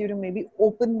request you to maybe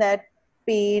open that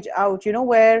page out,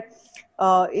 where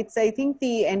it's, I think,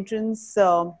 the entrance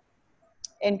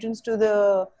to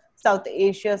the South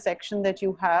Asia section that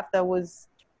you have. That was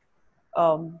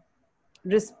one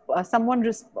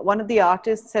of the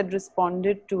artists had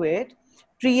responded to it.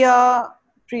 Priya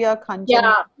Khanchan,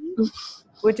 Yeah.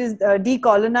 which is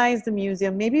decolonize the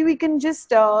museum. Maybe we can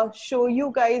just show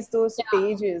you guys those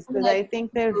pages, because I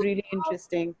think they're really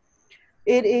interesting.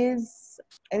 It is,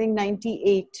 I think,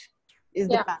 98 is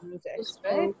the Yeah. panel text, Just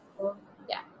right?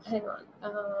 yeah, hang on.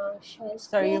 Share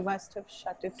Sorry, you screen. must have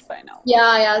shut it by now.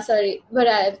 Yeah, sorry. But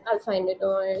I'll find it, no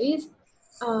worries.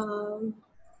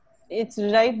 It's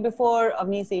right before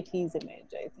Avni Sethi's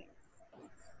image, I think.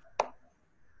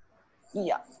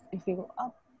 Yeah, if you go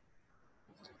up.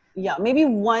 Yeah, maybe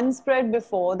one spread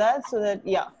before that, so that,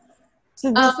 yeah.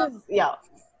 So this uh, is, yeah.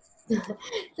 So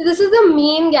this is the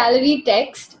main gallery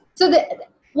text. So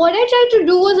what I tried to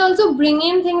do was also bring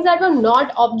in things that were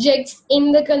not objects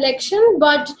in the collection,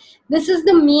 but this is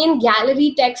the main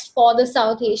gallery text for the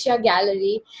South Asia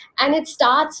gallery. And it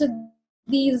starts with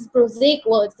these prosaic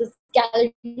words. This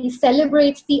gallery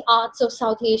celebrates the arts of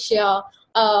South Asia,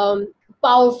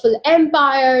 powerful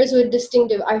empires with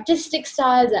distinctive artistic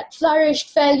styles that flourished,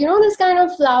 fell, this kind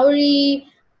of flowery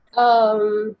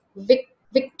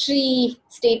victory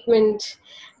statement.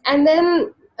 And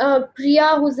then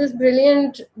Priya, who's this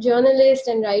brilliant journalist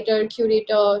and writer,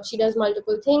 curator, she does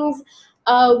multiple things.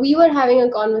 We were having a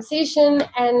conversation,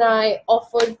 and I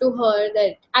offered to her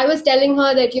that I was telling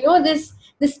her that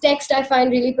this text I find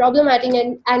really problematic,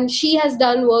 and she had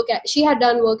done work at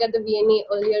the V&A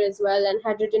earlier as well, and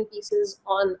had written pieces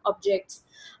on objects.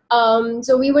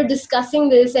 So we were discussing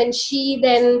this, and she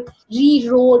then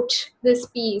rewrote this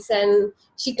piece, and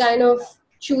she kind of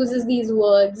chooses these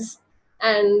words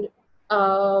and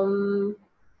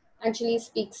actually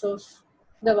speaks of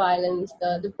the violence,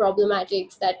 the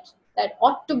problematics that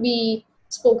ought to be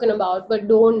spoken about but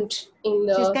don't in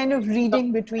She's the kind of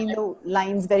reading between the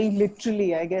lines very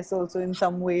literally, I guess, also in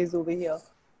some ways over here.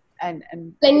 And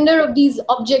splendor of these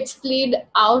objects played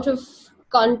out of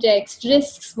context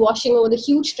risks washing over the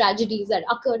huge tragedies that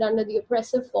occurred under the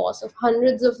oppressive force of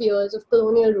hundreds of years of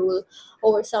colonial rule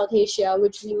over South Asia,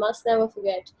 which we must never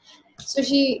forget. So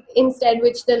she instead,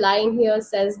 which the line here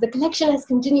says, the collection has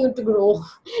continued to grow.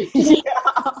 yeah.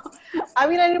 I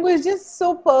mean, and it was just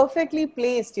so perfectly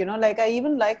placed, like I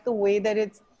even like the way that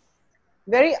it's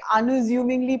very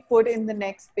unassumingly put in the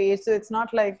next page. So it's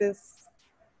not like this,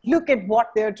 look at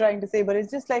what they're trying to say, but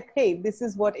it's just like, hey, this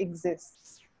is what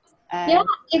exists. Yeah, And I thought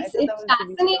that it's was really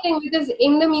strong. fascinating because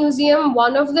in the museum,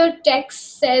 one of the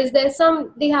texts says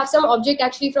they have some object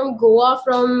actually from Goa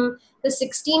from the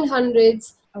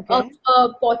 1600s of Okay. a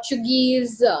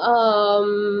Portuguese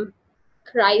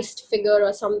Christ figure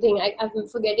or something. I'm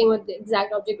forgetting what the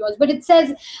exact object was, but it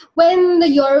says when the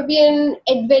European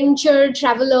adventure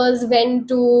travelers went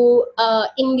to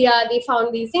India, they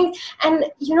found these things. And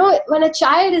you know, when a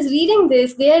child is reading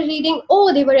this, they are reading,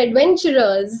 oh, they were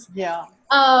adventurers. Yeah.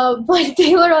 But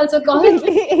they were also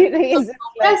Completely erase it. Like,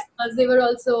 oppressors. They were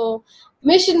also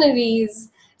missionaries.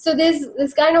 So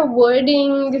this kind of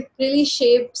wording really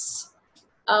shapes.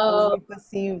 how Uh, we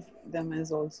perceive them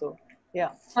as also.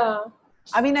 Yeah. uh,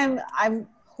 I mean, I'm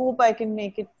hope I can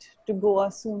make it to Goa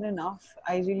soon enough.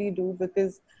 I really do,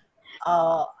 because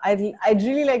I'd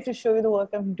really like to show you the work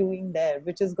I'm doing there,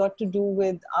 which has got to do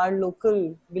with our local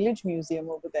village museum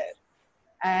over there.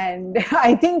 And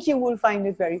I think you will find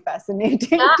it very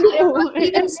fascinating yeah, I remember too. you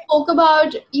even spoke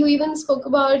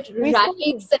about We spoke,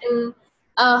 rights and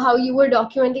how you were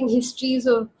documenting histories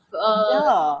of.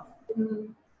 yeah,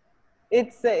 Mm,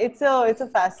 it's a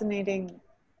fascinating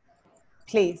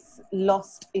place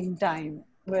lost in time,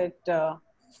 but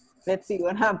let's see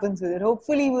what happens with it.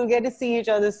 Hopefully, we'll get to see each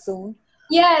other soon.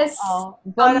 yes.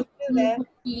 But until then,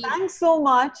 Hopefully. thanks so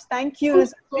much. Thank you.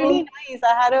 This was really nice.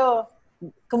 I had a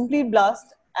complete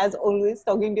blast, as always,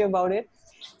 talking to you about it.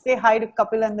 Say hi to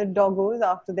Kapil and the doggos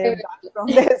after they're back from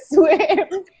their swim.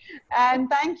 And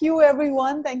thank you,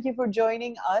 everyone. Thank you for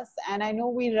joining us. And I know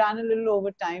we ran a little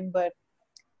over time, but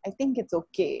I think it's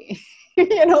okay,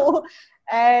 you know.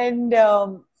 And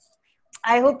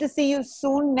I hope to see you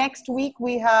soon. Next week,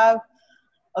 we have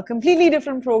a completely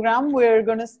different program. We're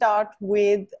going to start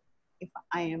with, if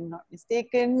I am not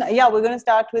mistaken, yeah, we're going to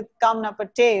start with Kamna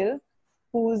Patel,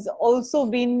 who's also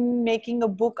been making a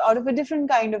book out of a different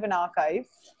kind of an archive.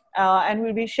 And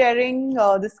we'll be sharing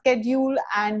the schedule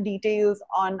and details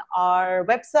on our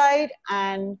website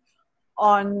and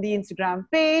on the Instagram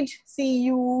page. See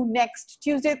you next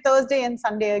Tuesday, Thursday, and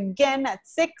Sunday again at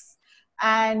 6.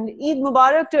 And Eid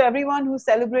Mubarak to everyone who's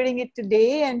celebrating it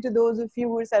today, and to those of you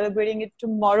who are celebrating it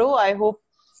tomorrow. I hope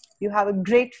you have a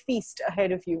great feast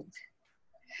ahead of you.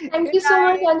 Thank Good you so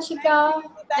much, night. Thank Anshika, you.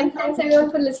 and Thank thanks you.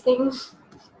 everyone for listening.